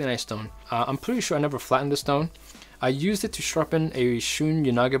is a really nice stone. I'm pretty sure I never flattened this stone. I used it to sharpen a Shun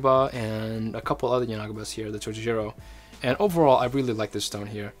Yanagaba and a couple other Yanagabas here, the chosera. And overall, I really like this stone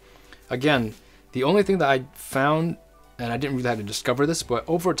here. Again, the only thing that I found, and I didn't really have to discover this, but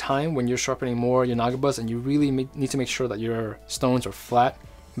over time, when you're sharpening more Yanagabas and you really need to make sure that your stones are flat,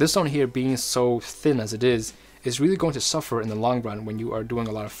 this stone here being so thin as it is really going to suffer in the long run when you are doing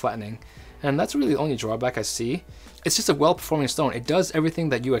a lot of flattening. And that's really the only drawback I see. It's just a well-performing stone. It does everything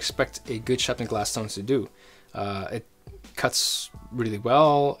that you expect a good Shapton glass stone to do. It cuts really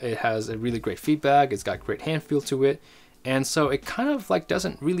well, it has a really great feedback, it's got great hand feel to it, and so it kind of like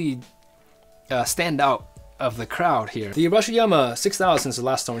doesn't really stand out of the crowd here. The Arashiyama 6000 is the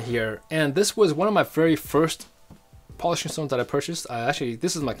last stone here, and this was one of my very first polishing stones that I purchased. Actually,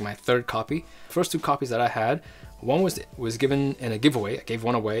 this is like my 3rd copy. First 2 copies that I had, one was given in a giveaway. I gave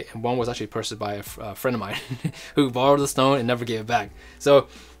one away, and one was actually purchased by a friend of mine who borrowed the stone and never gave it back. So,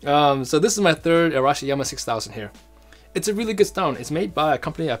 so this is my 3rd Arashiyama 6000 here. It's a really good stone. It's made by a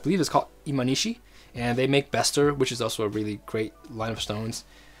company, I believe it's called Imanishi, and they make Bester, which is also a really great line of stones.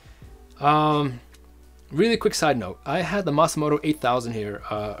 Really quick side note, I had the Masamoto 8000 here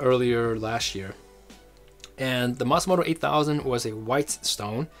earlier last year, and the Masamoto 8000 was a white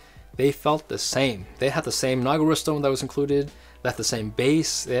stone. They felt the same. They had the same Nagara stone that was included, they had the same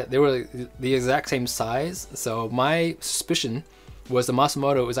base, they were the exact same size. So my suspicion was the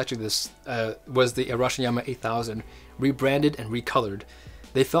Masamoto was actually was the Arashiyama 8000 rebranded and recolored.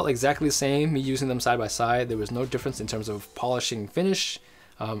 They felt exactly the same, me using them side by side. There was no difference in terms of polishing finish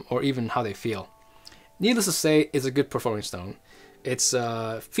or even how they feel. Needless to say, it's a good performing stone. Its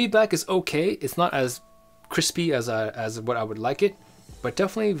feedback is okay. It's not as crispy as what I would like it, but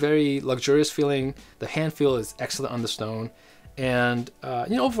definitely very luxurious feeling. The hand feel is excellent on the stone, and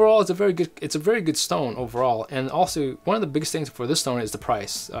you know, overall it's a very good stone overall. And also, one of the biggest things for this stone is the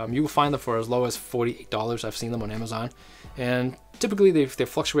price. You will find them for as low as $48. I've seen them on Amazon, and typically they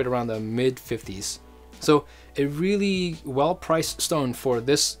fluctuate around the mid 50s. So a really well priced stone for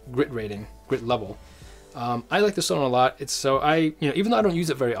this grit level. I like the stone a lot. Even though I don't use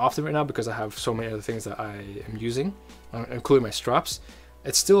it very often right now because I have so many other things that I am using, including my straps,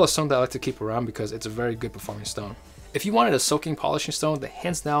 it's still a stone that I like to keep around because it's a very good performing stone. If you wanted a soaking polishing stone, the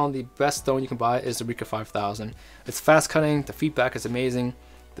hands down the best stone you can buy is the Rika 5000. It's fast cutting, the feedback is amazing,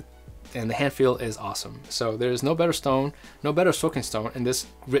 and the hand feel is awesome. So there's no better stone, no better soaking stone in this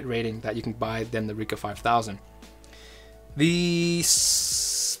grit rating that you can buy than the Rika 5000. The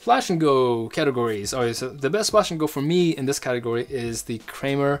splash and go categories. Oh, so the best splash and go for me in this category is the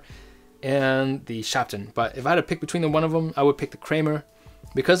Kramer and the Shapton. But if I had to pick between the one of them, I would pick the Kramer,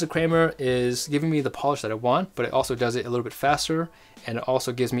 because the Kramer is giving me the polish that I want, but it also does it a little bit faster, and it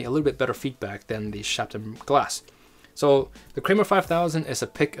also gives me a little bit better feedback than the Shapton glass. So the Kramer 5000 is a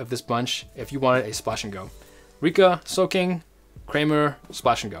pick of this bunch if you wanted a splash and go. Rika, soaking, Kramer,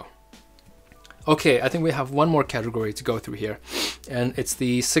 splash and go. Okay, I think we have one more category to go through here, and it's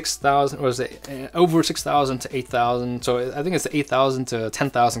the 6,000, or is it over 6,000 to 8,000? So I think it's the 8,000 to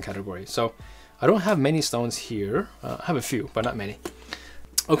 10,000 category. So I don't have many stones here. I have a few, but not many.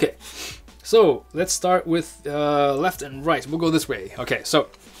 Okay, so let's start with left and right. We'll go this way. Okay, so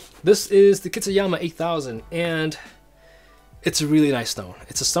this is the Kitsuyama 8000, and it's a really nice stone.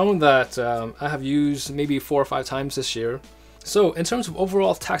 It's a stone that I have used maybe 4 or 5 times this year. So in terms of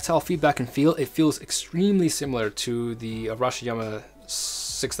overall tactile feedback and feel, it feels extremely similar to the Arashiyama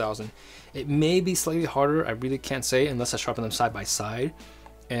 6000. It may be slightly harder, I really can't say unless I sharpen them side by side.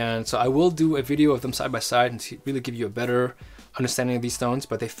 And so I will do a video of them side by side and to really give you a better understanding of these stones,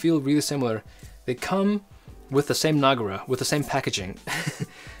 but they feel really similar. They come with the same Nagara, with the same packaging.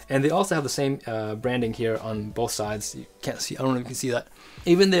 And they also have the same branding here on both sides. You can't see, I don't know if you can see that.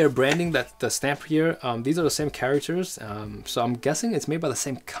 Even their branding, that the stamp here, these are the same characters. So I'm guessing it's made by the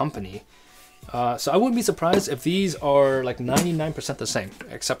same company. So I wouldn't be surprised if these are like 99% the same,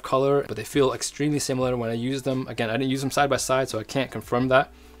 except color, but they feel extremely similar when I use them. Again, I didn't use them side by side, so I can't confirm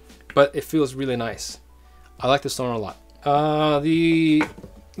that, but it feels really nice. I like this stone a lot.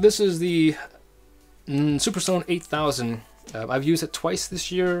 This is the Superstone 8000. I've used it twice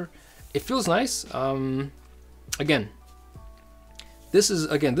this year. It feels nice. Again, This is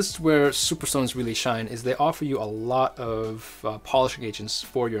where Superstones really shine, is they offer you a lot of polishing agents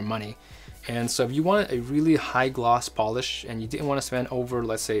for your money. And so if you want a really high gloss polish and you didn't want to spend over,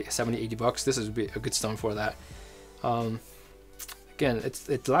 let's say, 70-80 bucks, this is a good stone for that. Again,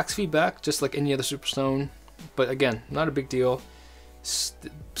 it lacks feedback just like any other Superstone, but again, not a big deal.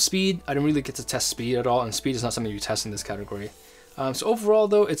 Speed, I didn't really get to test speed at all, and speed is not something you test in this category. So overall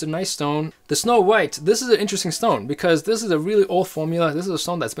though, it's a nice stone. The Snow White, this is an interesting stone because this is a really old formula. This is a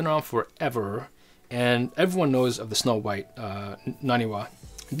stone that's been around forever, and everyone knows of the Snow White naniwa.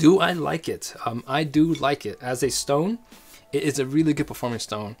 Do I like it? I do like it. As a stone, it is a really good performing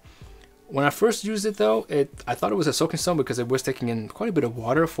stone. When I first used it though, I thought it was a soaking stone because it was taking in quite a bit of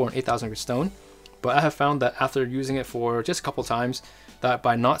water for an 8,000 grit stone. But I have found that after using it for just a couple times, that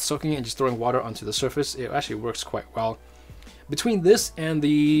by not soaking it and just throwing water onto the surface, it actually works quite well. Between this and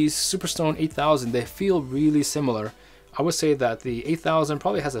the Superstone 8000, they feel really similar. I would say that the 8000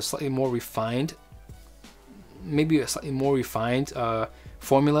 probably has a slightly more refined,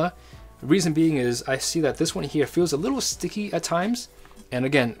 formula. The reason being is I see that this one here feels a little sticky at times, and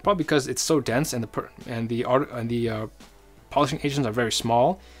again, probably because it's so dense and the polishing agents are very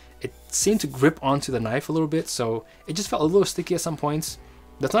small. It seemed to grip onto the knife a little bit, so it just felt a little sticky at some points.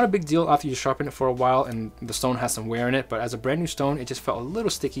 That's not a big deal after you sharpen it for a while and the stone has some wear in it, but as a brand new stone, it just felt a little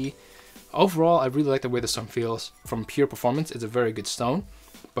sticky. Overall, I really like the way the stone feels. From pure performance, it's a very good stone,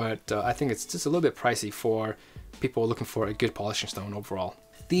 but I think it's just a little bit pricey for people looking for a good polishing stone overall.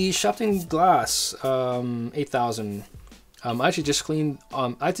 The Sharpening glass 8000. I actually just cleaned.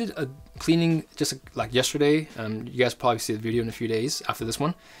 I did a cleaning just like yesterday. You guys probably see the video in a few days after this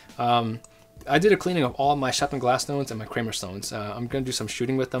one. I did a cleaning of all my Sharpening glass stones and my Kramer stones. I'm gonna do some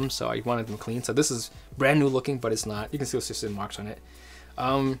shooting with them, so I wanted them clean. So this is brand new looking, but it's not. You can still see some marks on it.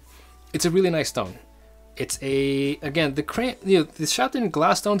 It's a really nice stone. It's again the Sharpening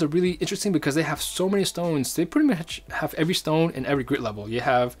glass stones are really interesting because they have so many stones. They pretty much have every stone in every grit level. You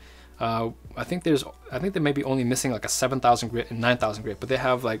have I think they may be only missing like a 7,000 grit and 9,000 grit, but they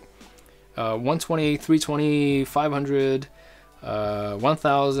have like 120, 320, 500,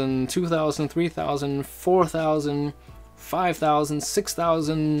 1,000, 2,000, 3,000, 4,000, 5,000,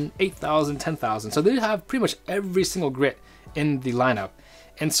 6,000, 8,000, 10,000. So they have pretty much every single grit in the lineup.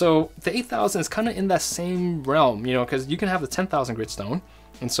 And so the 8,000 is kind of in that same realm, you know, because you can have the 10,000 grit stone.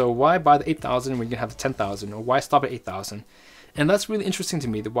 And so why buy the 8,000 when you can have the 10,000, or why stop at 8,000? And that's really interesting to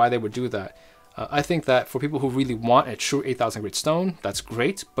me, why they would do that. I think that for people who really want a true 8,000 grit stone, that's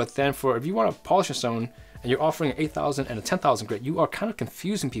great. But then if you want a polishing stone and you're offering an 8,000 and a 10,000 grit, you are kind of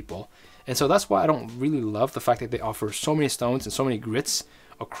confusing people. And so that's why I don't really love the fact that they offer so many stones and so many grits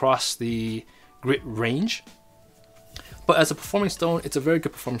across the grit range. But as a performing stone, it's a very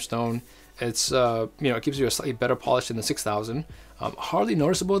good performing stone. It's it gives you a slightly better polish than the 6,000. Hardly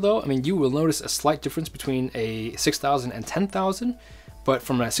noticeable though. I mean, you will notice a slight difference between a 6,000 and 10,000, but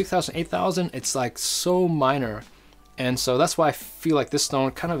from a 6,000, 8,000, it's like so minor. And so that's why I feel like this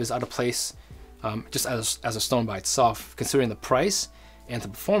stone kind of is out of place just as a stone by itself. Considering the price and the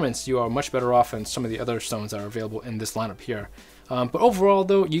performance, you are much better off than some of the other stones that are available in this lineup here. But overall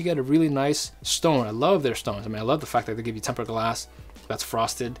though, you get a really nice stone. I love their stones. I mean, I love the fact that they give you tempered glass that's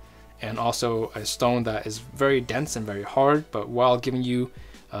frosted, and also a stone that is very dense and very hard, but while giving you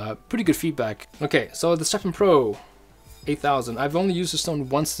pretty good feedback. Okay, so the Shapton Pro 8000, I've only used the stone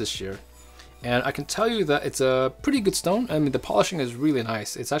once this year, and I can tell you that it's a pretty good stone. I mean, the polishing is really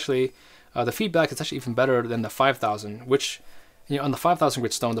nice. It's actually, the feedback is actually even better than the 5000, which, you know, on the 5000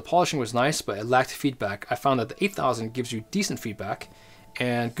 grit stone, the polishing was nice, but it lacked feedback. I found that the 8000 gives you decent feedback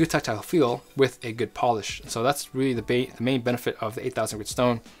and good tactile feel with a good polish. So that's really the main benefit of the 8000 grit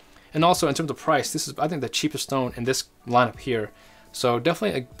stone. And also in terms of price, this is, I think, the cheapest stone in this lineup here. So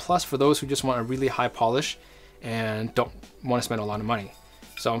definitely a plus for those who just want a really high polish and don't want to spend a lot of money.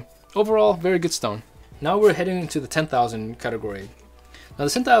 So overall, very good stone. Now we're heading into the 10,000 category. Now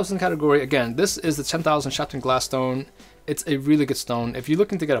the 10,000 category, again, this is the 10,000 Shapton glass stone. It's a really good stone. If you're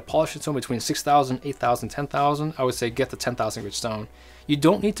looking to get a polishing stone between 6,000, 8,000, 10,000, I would say get the 10,000 grit stone. You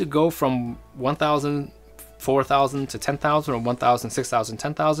don't need to go from 1,000, 4,000 to 10,000 or 1,000, 6,000,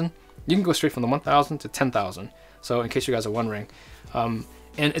 10,000. You can go straight from the 1,000 to 10,000. So in case you guys are wondering, and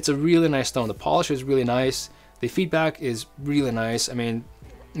it's a really nice stone. The polish is really nice. The feedback is really nice. I mean,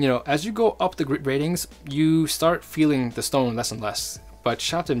 you know, as you go up the grit ratings, you start feeling the stone less and less. But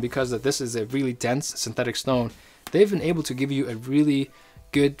Shapton, because this is a really dense synthetic stone, they've been able to give you a really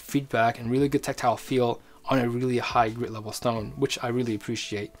good feedback and really good tactile feel on a really high grit level stone, which I really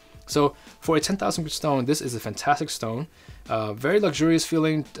appreciate. So for a 10,000 grit stone, this is a fantastic stone. Very luxurious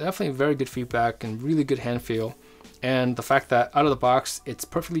feeling, definitely very good feedback and really good hand feel. and the fact that out of the box it's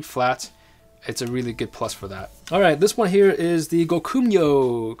perfectly flat, it's a really good plus for that. All right, this one here is the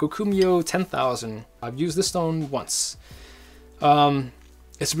Gokumyo 10,000. I've used this stone once.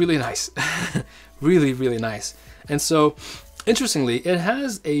 It's really nice. really nice. And so interestingly, it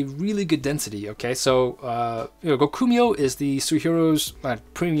has a really good density. Okay, so Gokumyo is the Suehiro's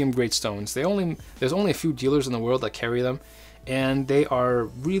premium grade stones. There's only a few dealers in the world that carry them, and they are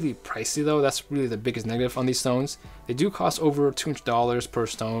really pricey though. That's really the biggest negative on these stones. They do cost over $200 per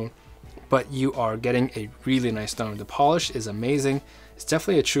stone, but you are getting a really nice stone. The polish is amazing. It's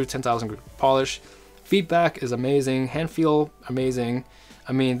definitely a true 10,000 polish. Feedback is amazing. Hand feel amazing.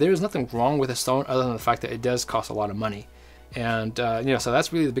 I mean, there's nothing wrong with a stone other than the fact that it does cost a lot of money. And so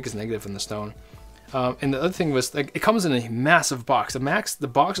that's really the biggest negative in the stone. And the other thing was, like, it comes in a massive box. The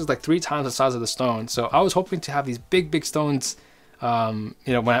box is like 3 times the size of the stone. So I was hoping to have these big stones, when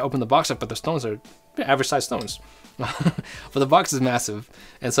I open the box up, but the stones are average size stones. But the box is massive.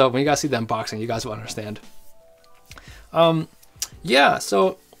 And so when you guys see the unboxing, you guys will understand. Yeah,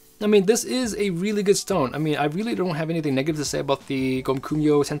 so I mean, this is a really good stone. I mean, I really don't have anything negative to say about the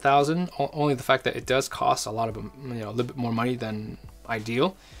Gokumyo 10,000. Only the fact that it does cost a lot of, a little bit more money than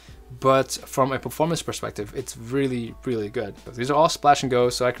ideal. But from a performance perspective, it's really good. These are all splash and go,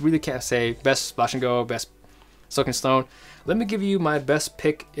 so I really can't say best splash and go, best soaking stone. Let me give you my best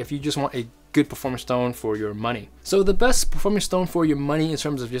pick if you just want a good performance stone for your money. So the best performance stone for your money in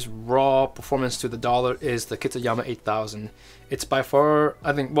terms of just raw performance to the dollar is the Kitayama 8000. It's by far,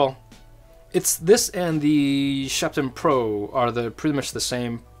 I think, well, it's this and the Shapton Pro are pretty much the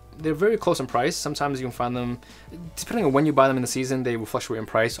same. They're very close in price. Sometimes you can find them, depending on when you buy them in the season, they will fluctuate in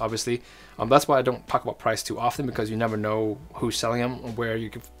price, obviously. That's why I don't talk about price too often, because you never know who's selling them or where you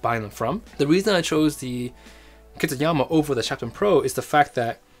can buy them from. The reason I chose the Kitayama over the Shapton Pro is the fact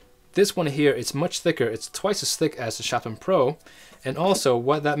that this one here, it's much thicker. It's twice as thick as the Shapton Pro. And also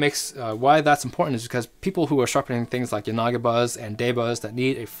what that makes, why that's important is because people who are sharpening things like yanagibas and deibas that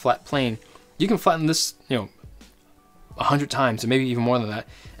need a flat plane, you can flatten this, 100 times, and maybe even more than that,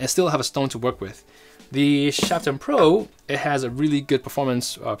 and still have a stone to work with. The Shapton Pro, it has a really good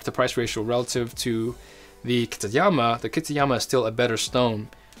performance to price ratio relative to the Kitayama. The Kitayama is still a better stone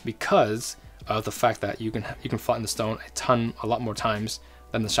because of the fact that you can flatten the stone a lot more times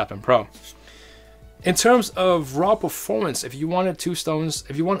than the Shapton Pro. In terms of raw performance, if you wanted two stones,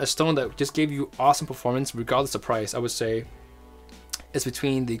 if you want a stone that just gave you awesome performance regardless of price, I would say it's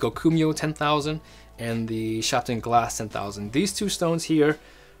between the Gokumyo 10,000 and the Shapton Glass 10,000. These two stones here,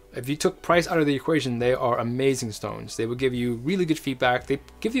 if you took price out of the equation, they are amazing stones. They will give you really good feedback. They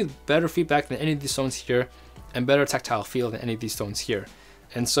give you better feedback than any of these stones here, and better tactile feel than any of these stones here.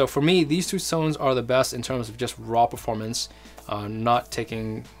 And so for me, these two stones are the best in terms of just raw performance, not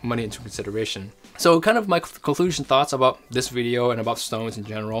taking money into consideration. So kind of my conclusion thoughts about this video and about stones in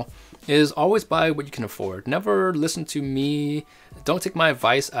general is always buy what you can afford. Never listen to me. Don't take my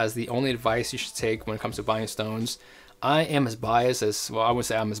advice as the only advice you should take when it comes to buying stones. I am as biased as, well, I wouldn't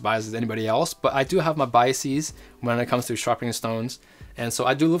say I'm as biased as anybody else, but I do have my biases when it comes to sharpening stones. And so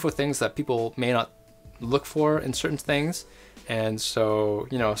I do look for things that people may not look for in certain things. And so,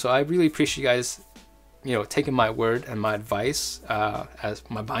 so I really appreciate you guys, taking my word and my advice as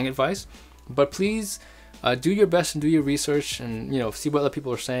my buying advice. But please do your best and do your research and, see what other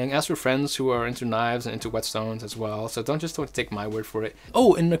people are saying. Ask your friends who are into knives and into whetstones as well. So don't take my word for it.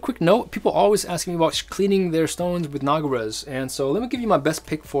 Oh, and a quick note, people always ask me about cleaning their stones with nagaras. And so let me give you my best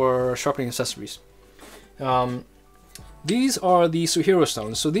pick for sharpening accessories. These are the Suehiro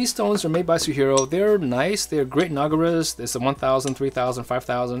stones. So these stones are made by Suehiro. They're nice. They're great nagaras. There's the 1,000, 3,000,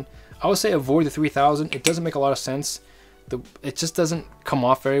 5,000. I would say avoid the 3,000. It doesn't make a lot of sense. It just doesn't come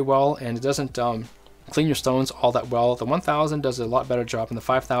off very well, and it doesn't clean your stones all that well. The 1,000 does a lot better job, and the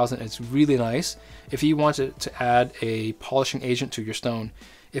 5,000 is really nice if you want to add a polishing agent to your stone.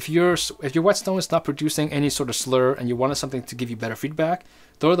 If your whetstone is not producing any sort of slur and you wanted something to give you better feedback,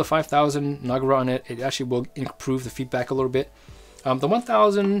 throw the 5,000 nagara on it. It actually will improve the feedback a little bit. The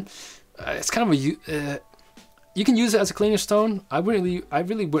 1,000, it's kind of you can use it as a cleaning stone. I really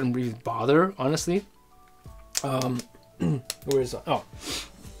wouldn't really bother, honestly. Where is it? Oh.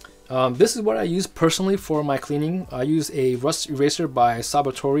 This is what I use personally for my cleaning. I use a rust eraser by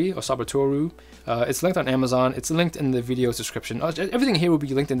Sabatoru. It's linked on Amazon. It's linked in the video description. Everything here will be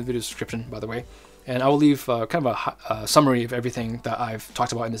linked in the video description, by the way. And I will leave kind of a summary of everything that I've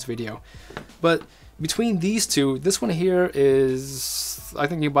talked about in this video. But between these two, this one here is, I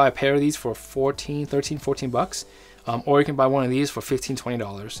think you can buy a pair of these for 14 bucks. Or you can buy one of these for $15,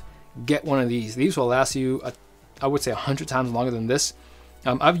 $20. Get one of these. These will last you, I would say 100 times longer than this.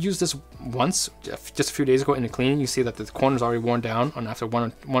 I've used this once, just a few days ago in the cleaning. You see that the corner's already worn down on after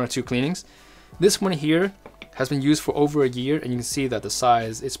one or two cleanings. This one here has been used for over a year, and you can see that the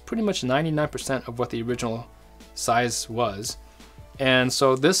size is pretty much 99% of what the original size was. And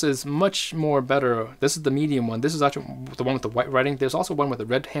so this is much more better. This is the medium one. This is actually the one with the white writing. There's also one with the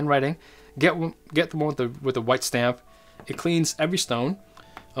red handwriting. Get the one with the white stamp. It cleans every stone.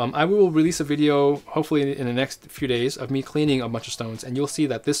 I will release a video, hopefully in the next few days, of me cleaning a bunch of stones, and you'll see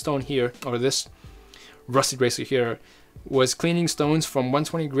that this stone here, or this rusty racer here, was cleaning stones from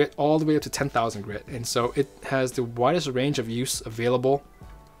 120 grit all the way up to 10,000 grit, and so it has the widest range of use available.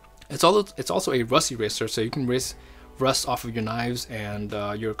 It's also a rusty racer, so you can erase rust off of your knives and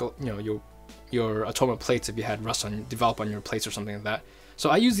your atoma plates if you had rust develop on your plates or something like that. So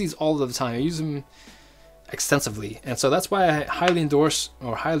I use these all the time. I use them extensively, and so that's why I highly endorse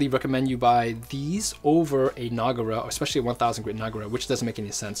or highly recommend you buy these over a nagara, especially a 1000 grit nagara, which doesn't make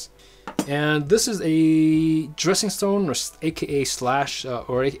any sense. And this is a dressing stone, or aka slash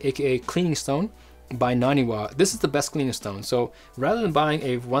or aka cleaning stone by Naniwa. This is the best cleaning stone. So rather than buying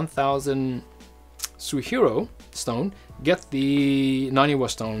a 1000 suehiro stone, get the Naniwa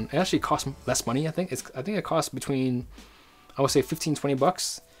stone. It actually costs less money. I think it costs between, I would say, 15-20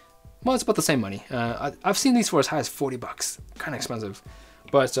 bucks. Well, it's about the same money. I've seen these for as high as 40 bucks. Kind of expensive.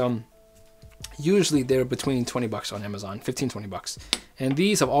 But usually they're between 20 bucks on Amazon, 15-20 bucks. And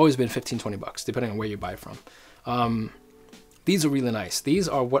these have always been 15-20 bucks, depending on where you buy from. These are really nice. These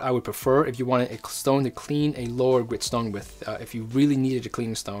are what I would prefer if you wanted a stone to clean a lower grit stone with, if you really needed a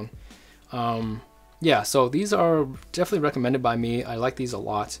cleaning stone. Yeah, so these are definitely recommended by me. I like these a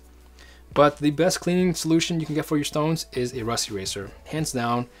lot. But the best cleaning solution you can get for your stones is a rusty eraser, hands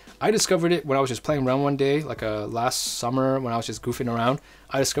down. I discovered it when I was just playing around one day, like last summer when I was just goofing around.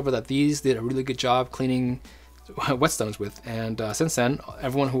 I discovered that these did a really good job cleaning whetstones with, and since then,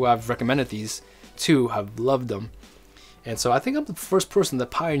 everyone who I've recommended these to have loved them. And so I think I'm the first person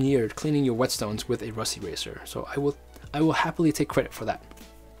that pioneered cleaning your whetstones with a rusty eraser. So I will happily take credit for that.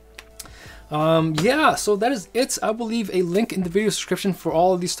 Yeah, so that is it. I will leave a link in the video description for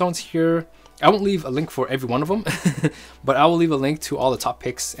all of these stones here. I won't leave a link for every one of them, but I will leave a link to all the top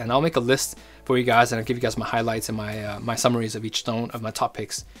picks, and I'll make a list for you guys, and I'll give you guys my highlights and my my summaries of each stone, of my top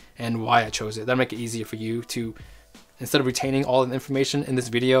picks, and why I chose it. That'll make it easier for you to, instead of retaining all the information in this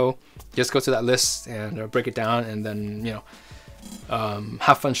video, just go to that list and break it down, and then, you know,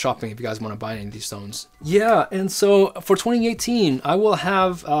 have fun shopping if you guys want to buy any of these stones. Yeah, and so for 2018, I will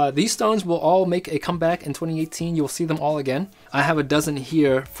have these stones will all make a comeback in 2018. You'll see them all again. I have a dozen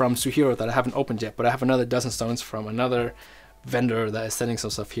here from Suehiro that I haven't opened yet, but I have another dozen stones from another vendor that is sending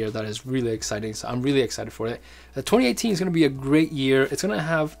some stuff here that is really exciting. So I'm really excited for it. 2018 is going to be a great year. It's going to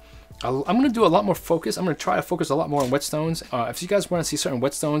have, I'm going to do a lot more focus. I'm going to try to focus a lot more on whetstones. If you guys want to see certain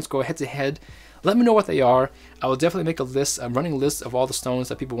whetstones go head to head, let me know what they are. I will definitely make a list, a running list of all the stones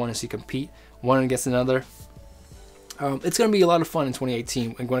that people want to see compete one against another. It's going to be a lot of fun in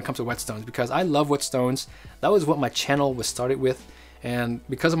 2018 when it comes to whetstones, because I love whetstones. That was what my channel was started with, and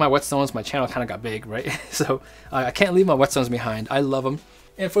because of my whetstones, my channel kind of got big, right? So I can't leave my whetstones behind. I love them.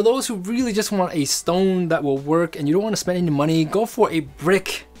 And for those who really just want a stone that will work and you don't want to spend any money, go for a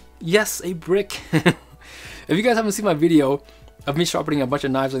brick. Yes, a brick. If you guys haven't seen my video of me sharpening a bunch of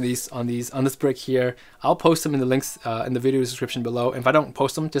knives on this brick here, I'll post them in the links in the video description below. And if I don't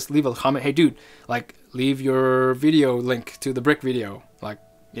post them, just leave a comment. Hey dude, like, leave your video link to the brick video. Like,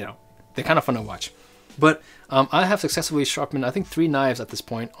 you know, they're kind of fun to watch. But I have successfully sharpened, I think, 3 knives at this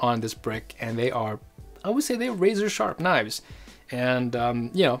point on this brick, and they are, I would say, they're razor sharp knives. And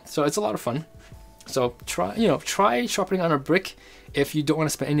you know, so it's a lot of fun. So try sharpening on a brick if you don't want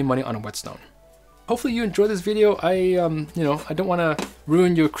to spend any money on a whetstone. Hopefully you enjoyed this video. I don't want to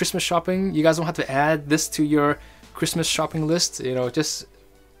ruin your Christmas shopping. You guys don't have to add this to your Christmas shopping list. You know, just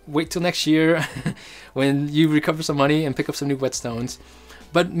wait till next year when you recover some money and pick up some new whetstones.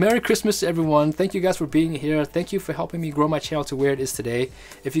 But Merry Christmas to everyone. Thank you guys for being here. Thank you for helping me grow my channel to where it is today.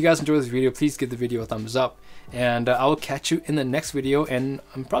 If you guys enjoyed this video, please give the video a thumbs up. And I will catch you in the next video. And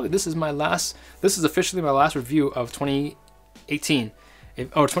this is officially my last review of 2018.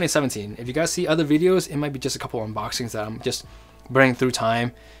 Or 2017. If you guys see other videos, it might be just a couple unboxings that I'm just burning through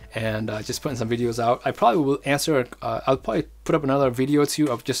time and just putting some videos out. I probably will answer, I'll probably put up another video or two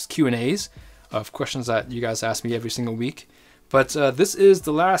of just Q&As of questions that you guys ask me every single week. But this is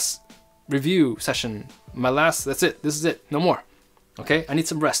the last review session. That's it. This is it. No more. Okay? I need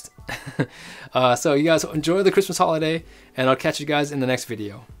some rest. So you guys enjoy the Christmas holiday, and I'll catch you guys in the next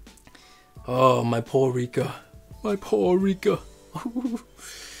video. Oh, my poor Rika. My poor Rika.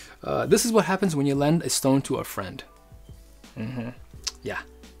 This is what happens when you lend a stone to a friend. yeah,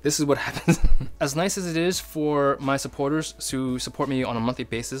 this is what happens. As nice as it is for my supporters to support me on a monthly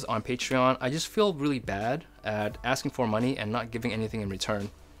basis on Patreon, I just feel really bad at asking for money and not giving anything in return.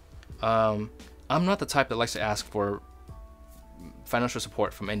 I'm not the type that likes to ask for financial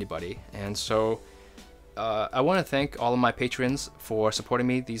support from anybody, and so I want to thank all of my patrons for supporting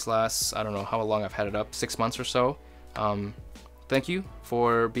me these last, I don't know how long I've had it up, 6 months or so. Thank you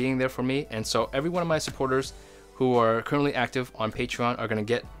for being there for me. And so every one of my supporters who are currently active on Patreon are going to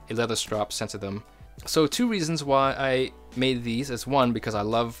get a leather strap sent to them. So 2 reasons why I made these is, 1, because I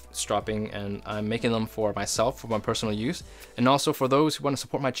love stropping and I'm making them for myself, for my personal use, and also for those who want to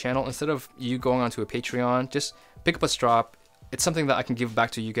support my channel. Instead of you going onto a Patreon, just pick up a strap. It's something that I can give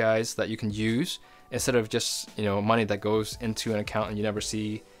back to you guys that you can use, instead of just, you know, money that goes into an account and you never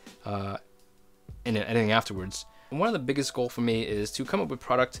see anything afterwards. And one of the biggest goals for me is to come up with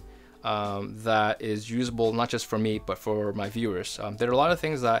product that is usable not just for me but for my viewers. There are a lot of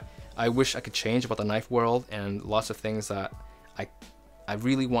things that I wish I could change about the knife world, and lots of things that I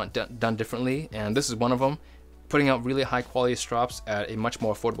really want done differently, and this is one of them. Putting out really high quality straps at a much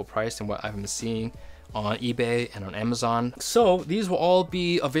more affordable price than what I've been seeing on eBay and on Amazon. So these will all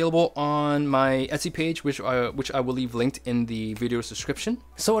be available on my Etsy page, which I will leave linked in the video's description.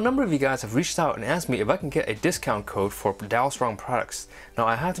 So a number of you guys have reached out and asked me if I can get a discount code for Dalstrong products. Now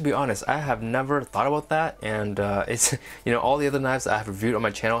I have to be honest, I have never thought about that, and it's, you know, all the other knives that I have reviewed on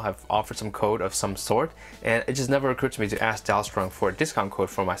my channel have offered some code of some sort, and it just never occurred to me to ask Dalstrong for a discount code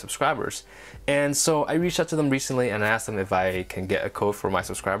for my subscribers. And so I reached out to them recently and I asked them if I can get a code for my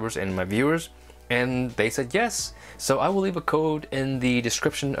subscribers and my viewers, and they said yes. So I will leave a code in the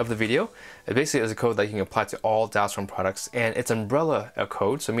description of the video. It basically is a code that you can apply to all Dalstrong products, and it's umbrella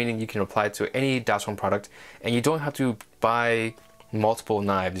code, so meaning you can apply it to any Dalstrong product and you don't have to buy multiple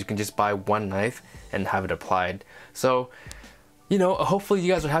knives. You can just buy one knife and have it applied. So, you know, hopefully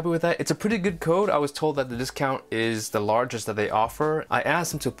you guys are happy with that. It's a pretty good code. I was told that the discount is the largest that they offer. I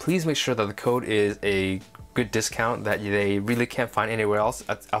asked them to please make sure that the code is a good discount that they really can't find anywhere else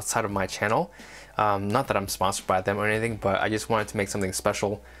outside of my channel. Not that I'm sponsored by them or anything, but I just wanted to make something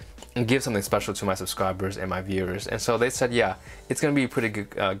special and give something special to my subscribers and my viewers. And so they said, yeah, it's gonna be a pretty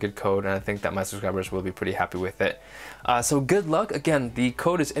good code, and I think that my subscribers will be pretty happy with it. So good luck. Again, the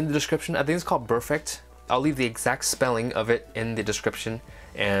code is in the description. I think it's called Perfect. I'll leave the exact spelling of it in the description,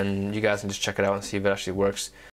 and you guys can just check it out and see if it actually works.